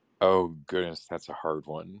 Oh, goodness, that's a hard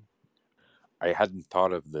one. I hadn't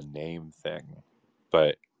thought of the name thing,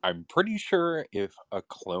 but I'm pretty sure if a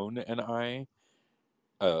clone and I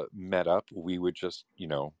met up, we would just,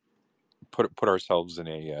 put ourselves in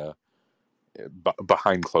a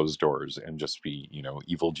behind closed doors and just be,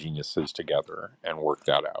 evil geniuses together and work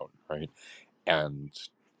that out, right? And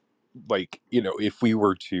like, if we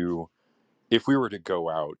were to go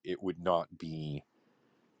out, it would not be,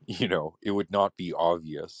 it would not be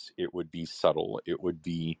obvious. It would be subtle. It would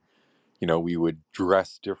be, we would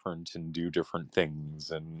dress different and do different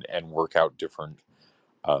things and work out different,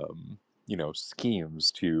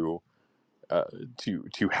 schemes to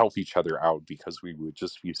help each other out, because we would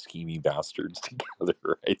just be schemy bastards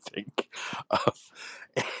together, I think.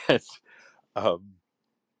 And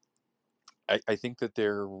I think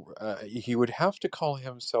that he would have to call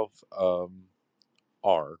himself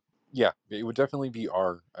R. Yeah, it would definitely be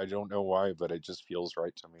R. I don't know why, but it just feels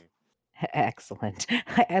right to me. Excellent.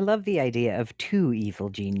 I love the idea of two evil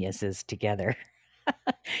geniuses together.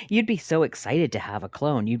 You'd be so excited to have a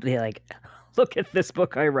clone. You'd be like, look at this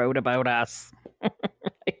book I wrote about us. I'd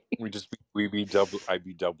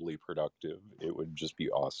be doubly productive. It would just be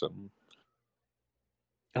awesome.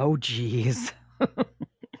 Oh, geez.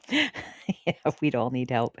 Yeah, we'd all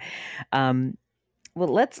need help. Well,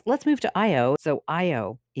 let's move to Io. So,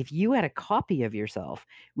 Io, if you had a copy of yourself,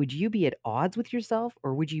 would you be at odds with yourself,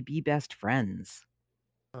 or would you be best friends?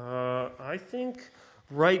 I think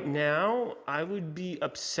right now I would be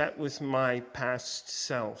upset with my past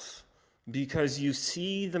self because you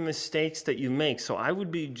see the mistakes that you make. So I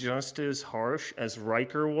would be just as harsh as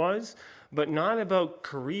Riker was, but not about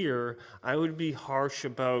career. I would be harsh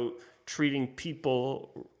about treating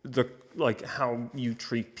people like how you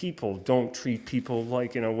treat people. Don't treat people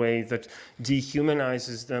like in a way that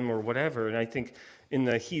dehumanizes them or whatever. And I think in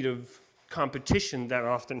the heat of competition that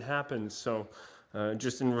often happens. So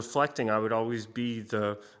just in reflecting, I would always be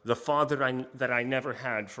the father that I never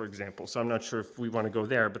had, for example. So I'm not sure if we want to go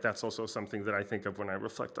there, but that's also something that I think of when I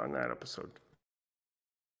reflect on that episode.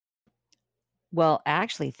 Well,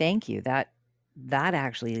 actually, thank you. That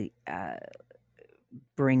actually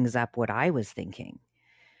brings up what I was thinking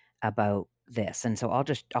about this, and so I'll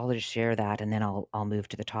just share that, and then I'll move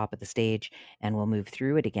to the top of the stage, and we'll move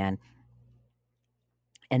through it again.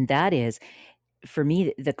 And that is, for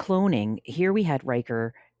me, the cloning. Here we had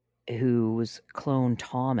Riker, whose clone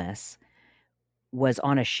Thomas was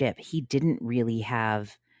on a ship. He didn't really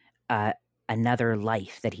have another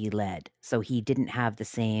life that he led, so he didn't have the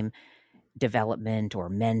same development or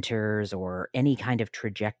mentors or any kind of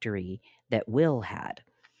trajectory that Will had.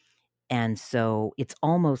 And so it's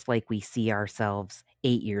almost like we see ourselves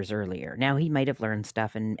 8 years earlier. Now he might have learned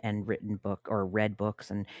stuff and written book or read books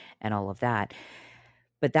and all of that.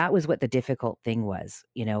 But that was what the difficult thing was,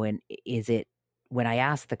 and is it, when I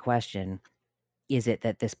asked the question, is it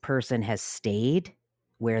that this person has stayed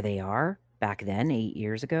where they are back then 8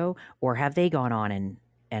 years ago, or have they gone on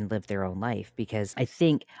and lived their own life? Because I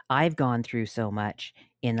think I've gone through so much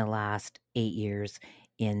in the last 8 years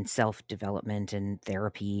in self-development and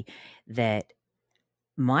therapy that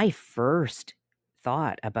my first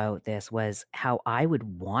thought about this was how I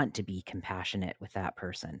would want to be compassionate with that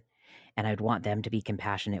person, and I'd want them to be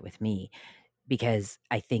compassionate with me, because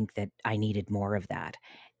I think that I needed more of that.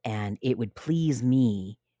 And it would please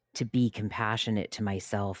me to be compassionate to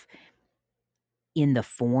myself in the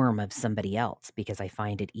form of somebody else, because I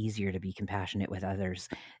find it easier to be compassionate with others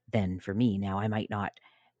than for me. Now, I might not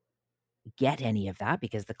get any of that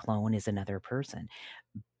because the clone is another person,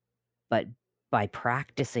 but by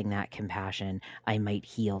practicing that compassion, I might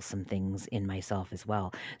heal some things in myself as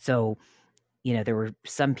well. So, there were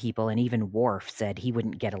some people, and even Worf said he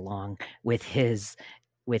wouldn't get along with his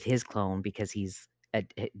clone because he's a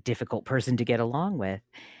difficult person to get along with.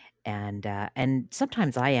 And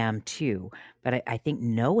sometimes I am too, but I think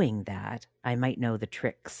knowing that, I might know the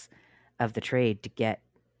tricks of the trade to get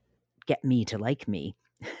me to like me.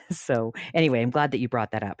 So anyway, I'm glad that you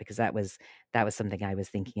brought that up, because that was something I was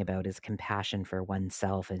thinking about, is compassion for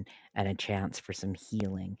oneself and a chance for some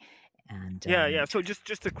healing. And Yeah. So just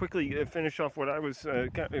to quickly finish off what I was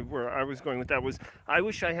where I was going with that was, I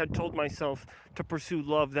wish I had told myself to pursue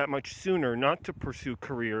love that much sooner, not to pursue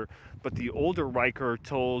career. But the older Riker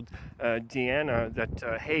told Deanna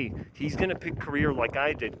that hey, he's gonna pick career like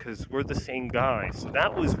I did because we're the same guy. So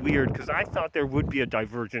that was weird, because I thought there would be a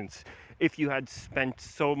divergence if you had spent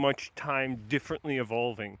so much time differently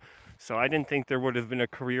evolving. So I didn't think there would have been a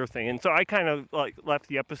career thing. And so I kind of left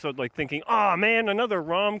the episode thinking, oh man, another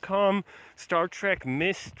rom-com Star Trek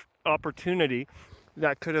missed opportunity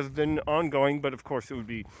that could have been ongoing. But of course it would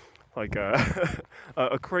be like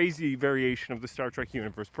a crazy variation of the Star Trek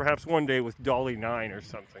universe. Perhaps one day with Dolly 9 or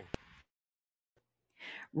something.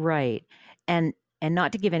 right. And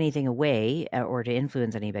not to give anything away or to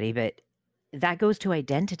influence anybody, but that goes to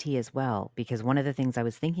identity as well, because one of the things I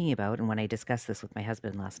was thinking about, and when I discussed this with my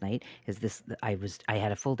husband last night, is I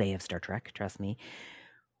had a full day of Star Trek, trust me,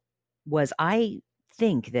 was I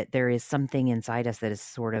think that there is something inside us that is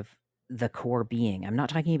sort of the core being. I'm not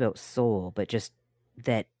talking about soul, but just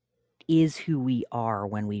that is who we are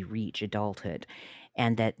when we reach adulthood,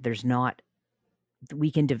 and that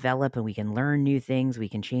we can develop and we can learn new things, we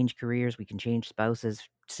can change careers, we can change spouses,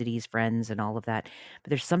 cities, friends, and all of that. But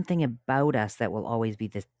there's something about us that will always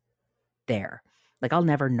be there. Like, I'll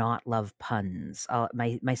never not love puns.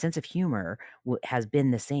 My sense of humor has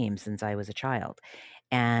been the same since I was a child.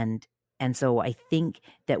 And so I think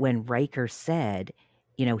that when Riker said,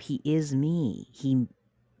 he is me, he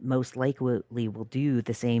most likely will do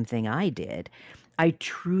the same thing I did, I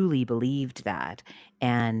truly believed that,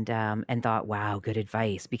 and thought, wow, good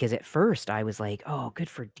advice. Because at first I was like, oh, good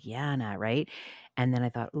for Deanna, right? And then I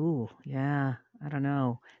thought, ooh, yeah, I don't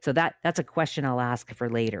know. So that's a question I'll ask for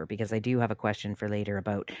later, because I do have a question for later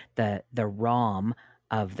about the ROM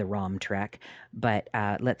of the ROM Trek. But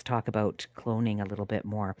let's talk about cloning a little bit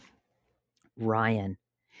more. Ryan,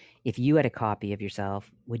 if you had a copy of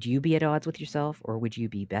yourself, would you be at odds with yourself, or would you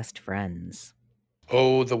be best friends?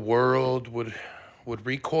 Oh, the world would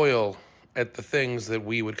recoil at the things that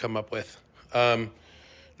we would come up with. I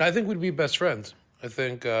think we'd be best friends. I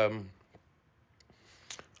think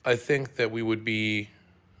I think that we would be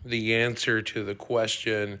the answer to the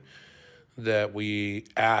question that we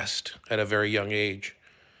asked at a very young age.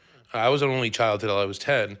 I was an only child till I was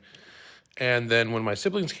 10. And then when my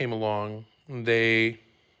siblings came along, they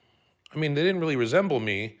didn't really resemble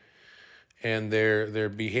me, and their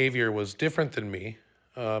behavior was different than me.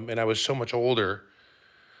 And I was so much older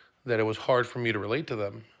that it was hard for me to relate to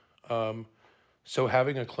them. So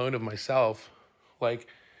having a clone of myself, like,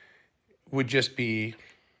 would just be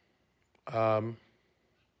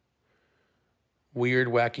weird,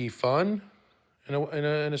 wacky fun in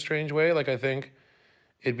a strange way. Like, I think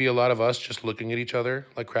it'd be a lot of us just looking at each other,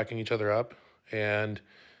 like cracking each other up, and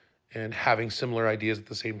having similar ideas at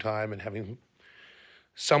the same time, and having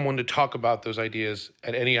someone to talk about those ideas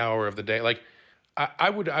at any hour of the day. Like, I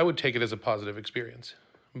would take it as a positive experience.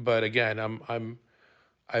 But again,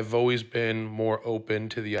 I've always been more open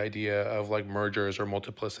to the idea of like mergers or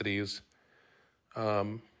multiplicities.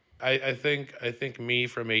 I think me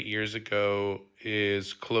from 8 years ago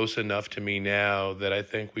is close enough to me now that I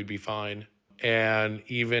think we'd be fine. And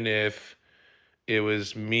even if it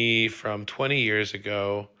was me from 20 years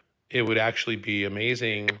ago, it would actually be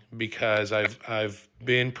amazing because I've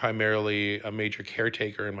been primarily a major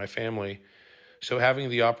caretaker in my family. So having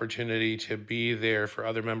the opportunity to be there for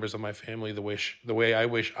other members of my family the way I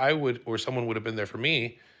wish I would, or someone would have been there for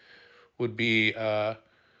me, would be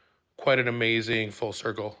quite an amazing full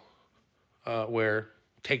circle where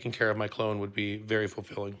taking care of my clone would be very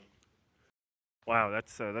fulfilling. Wow,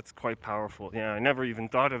 that's quite powerful. Yeah, I never even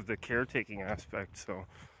thought of the caretaking aspect. So,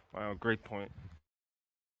 wow, great point.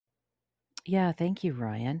 Yeah, thank you,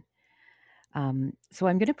 Ryan. So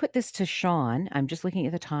I'm going to put this to Sean. I'm just looking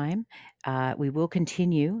at the time. We will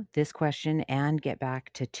continue this question and get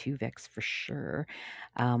back to Tuvix for sure.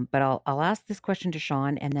 But I'll ask this question to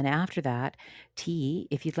Sean, and then after that, T,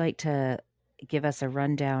 if you'd like to give us a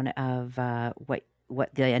rundown of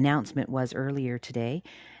what the announcement was earlier today,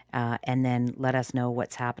 and then let us know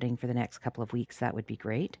what's happening for the next couple of weeks, that would be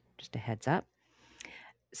great. Just a heads up.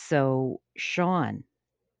 So, Sean,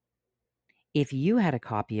 if you had a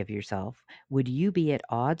copy of yourself, would you be at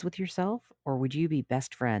odds with yourself or would you be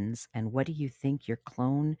best friends? And what do you think your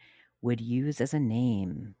clone would use as a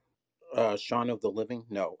name? Shaun of the Living?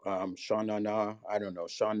 No. Sean I don't know.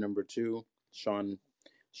 Sean number two. Sean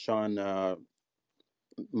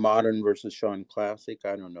modern versus Sean classic.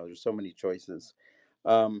 I don't know. There's so many choices.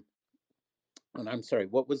 Um, and I'm sorry.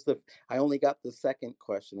 What was the? I only got the second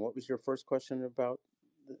question. What was your first question about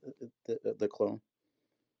the clone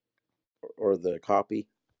or the copy?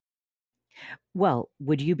 Well,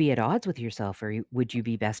 would you be at odds with yourself or would you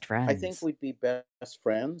be best I think friends? we'd be best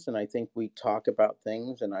friends, and I think we'd talk about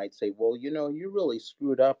things, and I'd say, well, you really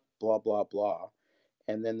screwed up, blah blah blah.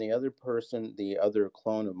 And then the other person, the other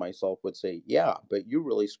clone of myself would say, yeah, but you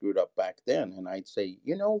really screwed up back then. And I'd say,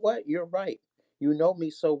 you know what? You're right. You know me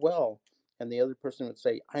so well. And the other person would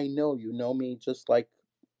say, I know you know me just like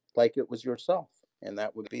it was yourself. And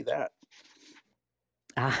that would be that.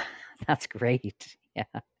 Ah, that's great. Yeah.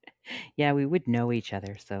 Yeah, we would know each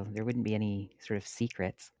other, so there wouldn't be any sort of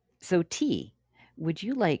secrets. So, T, would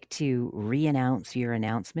you like to re-announce your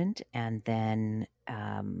announcement and then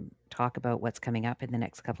talk about what's coming up in the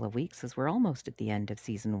next couple of weeks? As we're almost at the end of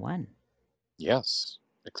season 1. Yes,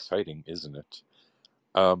 exciting, isn't it?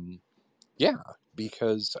 Yeah,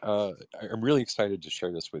 because I'm really excited to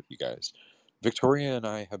share this with you guys. Victoria and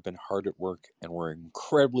I have been hard at work, and we're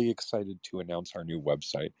incredibly excited to announce our new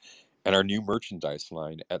website and our new merchandise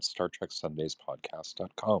line at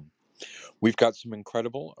StarTrekSundaysPodcast.com. We've got some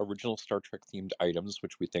incredible original Star Trek themed items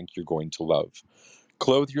which we think you're going to love.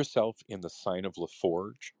 Clothe yourself in the sign of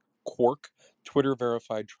LaForge, Quark, Twitter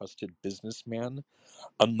verified trusted businessman,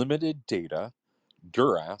 unlimited data,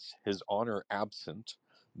 Duras, his honor absent.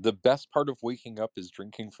 The best part of waking up is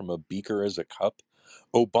drinking from a beaker as a cup.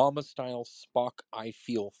 Obama style Spock, I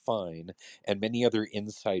feel fine, and many other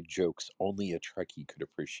inside jokes only a Trekkie could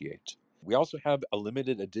appreciate. We also have a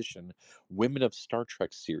limited edition Women of Star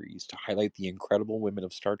Trek series to highlight the incredible women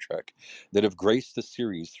of Star Trek that have graced the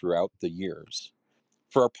series throughout the years.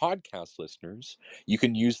 For our podcast listeners, you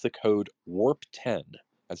can use the code WARP10,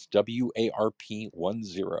 that's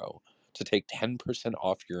WARP10, to take 10%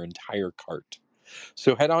 off your entire cart.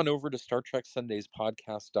 So head on over to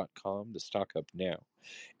StarTrekSundaysPodcast.com to stock up now.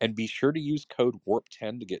 And be sure to use code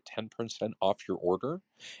WARP10 to get 10% off your order.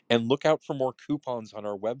 And look out for more coupons on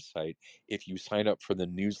our website if you sign up for the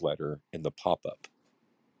newsletter in the pop-up.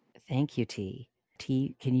 Thank you, T.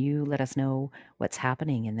 T, can you let us know what's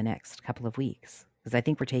happening in the next couple of weeks? Because I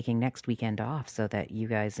think we're taking next weekend off so that you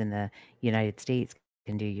guys in the United States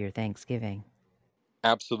can do your Thanksgiving.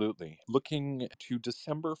 Absolutely. Looking to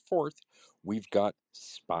December 4th, we've got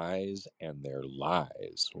Spies and Their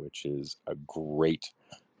Lies, which is a great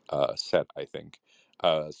set, I think.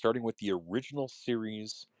 Starting with the original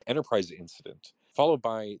series, Enterprise Incident, followed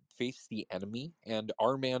by Face the Enemy and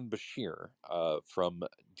Our Man Bashir from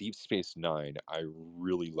Deep Space Nine. I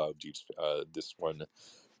really love this one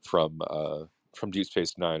from Deep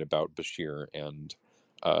Space Nine about Bashir, and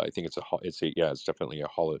I think it's definitely a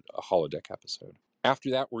holodeck episode.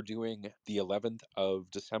 After that, we're doing the 11th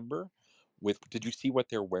of December with Did You See What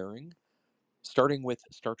They're Wearing? Starting with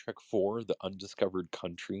Star Trek IV, The Undiscovered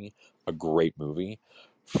Country, a great movie,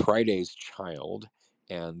 Friday's Child,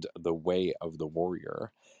 and The Way of the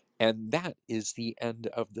Warrior. And that is the end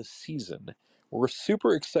of the season. We're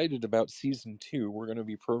super excited about season 2. We're going to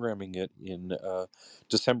be programming it in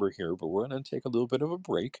December here, but we're going to take a little bit of a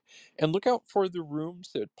break and look out for the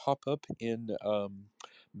rooms that pop up in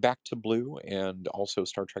Back to Blue and also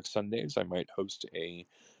Star Trek Sundays. I might host a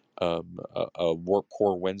Warp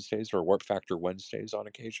Core Wednesdays or Warp Factor Wednesdays on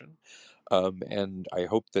occasion. And I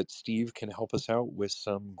hope that Steve can help us out with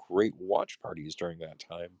some great watch parties during that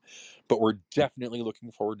time. But we're definitely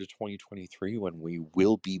looking forward to 2023 when we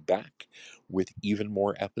will be back with even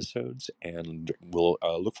more episodes, and we'll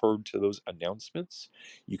look forward to those announcements.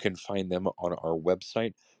 You can find them on our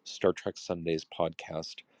website,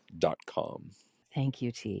 StarTrekSundaysPodcast.com. Thank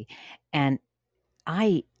you, T. And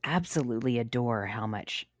I absolutely adore how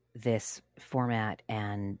much this format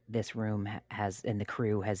and this room has, and the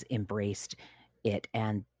crew has embraced it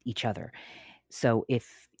and each other. So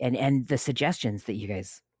and the suggestions that you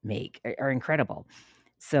guys make are incredible.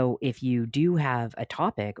 So if you do have a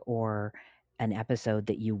topic or an episode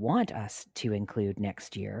that you want us to include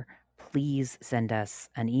next year, please send us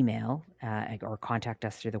an email or contact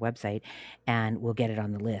us through the website, and we'll get it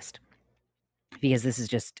on the list. Because this is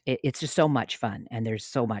it's just so much fun, and there's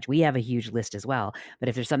so much. We have a huge list as well, but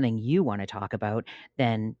if there's something you want to talk about,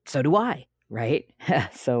 then so do I, right?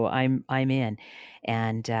 So I'm in.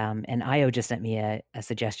 And Io just sent me a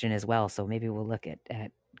suggestion as well, so maybe we'll look at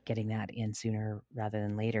getting that in sooner rather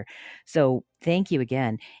than later. So thank you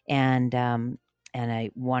again. And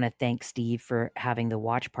I want to thank Steve for having the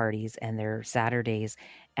watch parties, and their Saturdays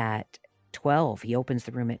at 12. He opens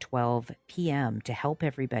the room at 12 p.m. to help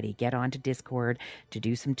everybody get onto Discord to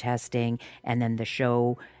do some testing. And then the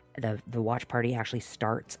show, the watch party actually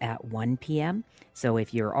starts at 1 p.m. So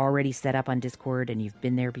if you're already set up on Discord and you've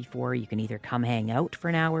been there before, you can either come hang out for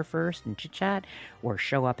an hour first and chit chat, or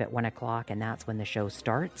show up at 1 o'clock, and that's when the show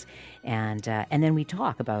starts. And then we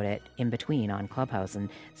talk about it in between on Clubhouse. And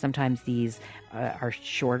sometimes these are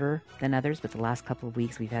shorter than others, but the last couple of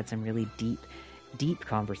weeks we've had some really deep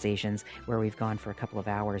conversations where we've gone for a couple of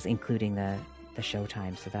hours, including the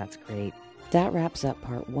showtime. So that's great. That wraps up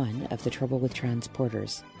part 1 of The Trouble with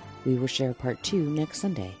Transporters. We will share part 2 next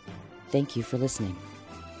Sunday. Thank you for listening.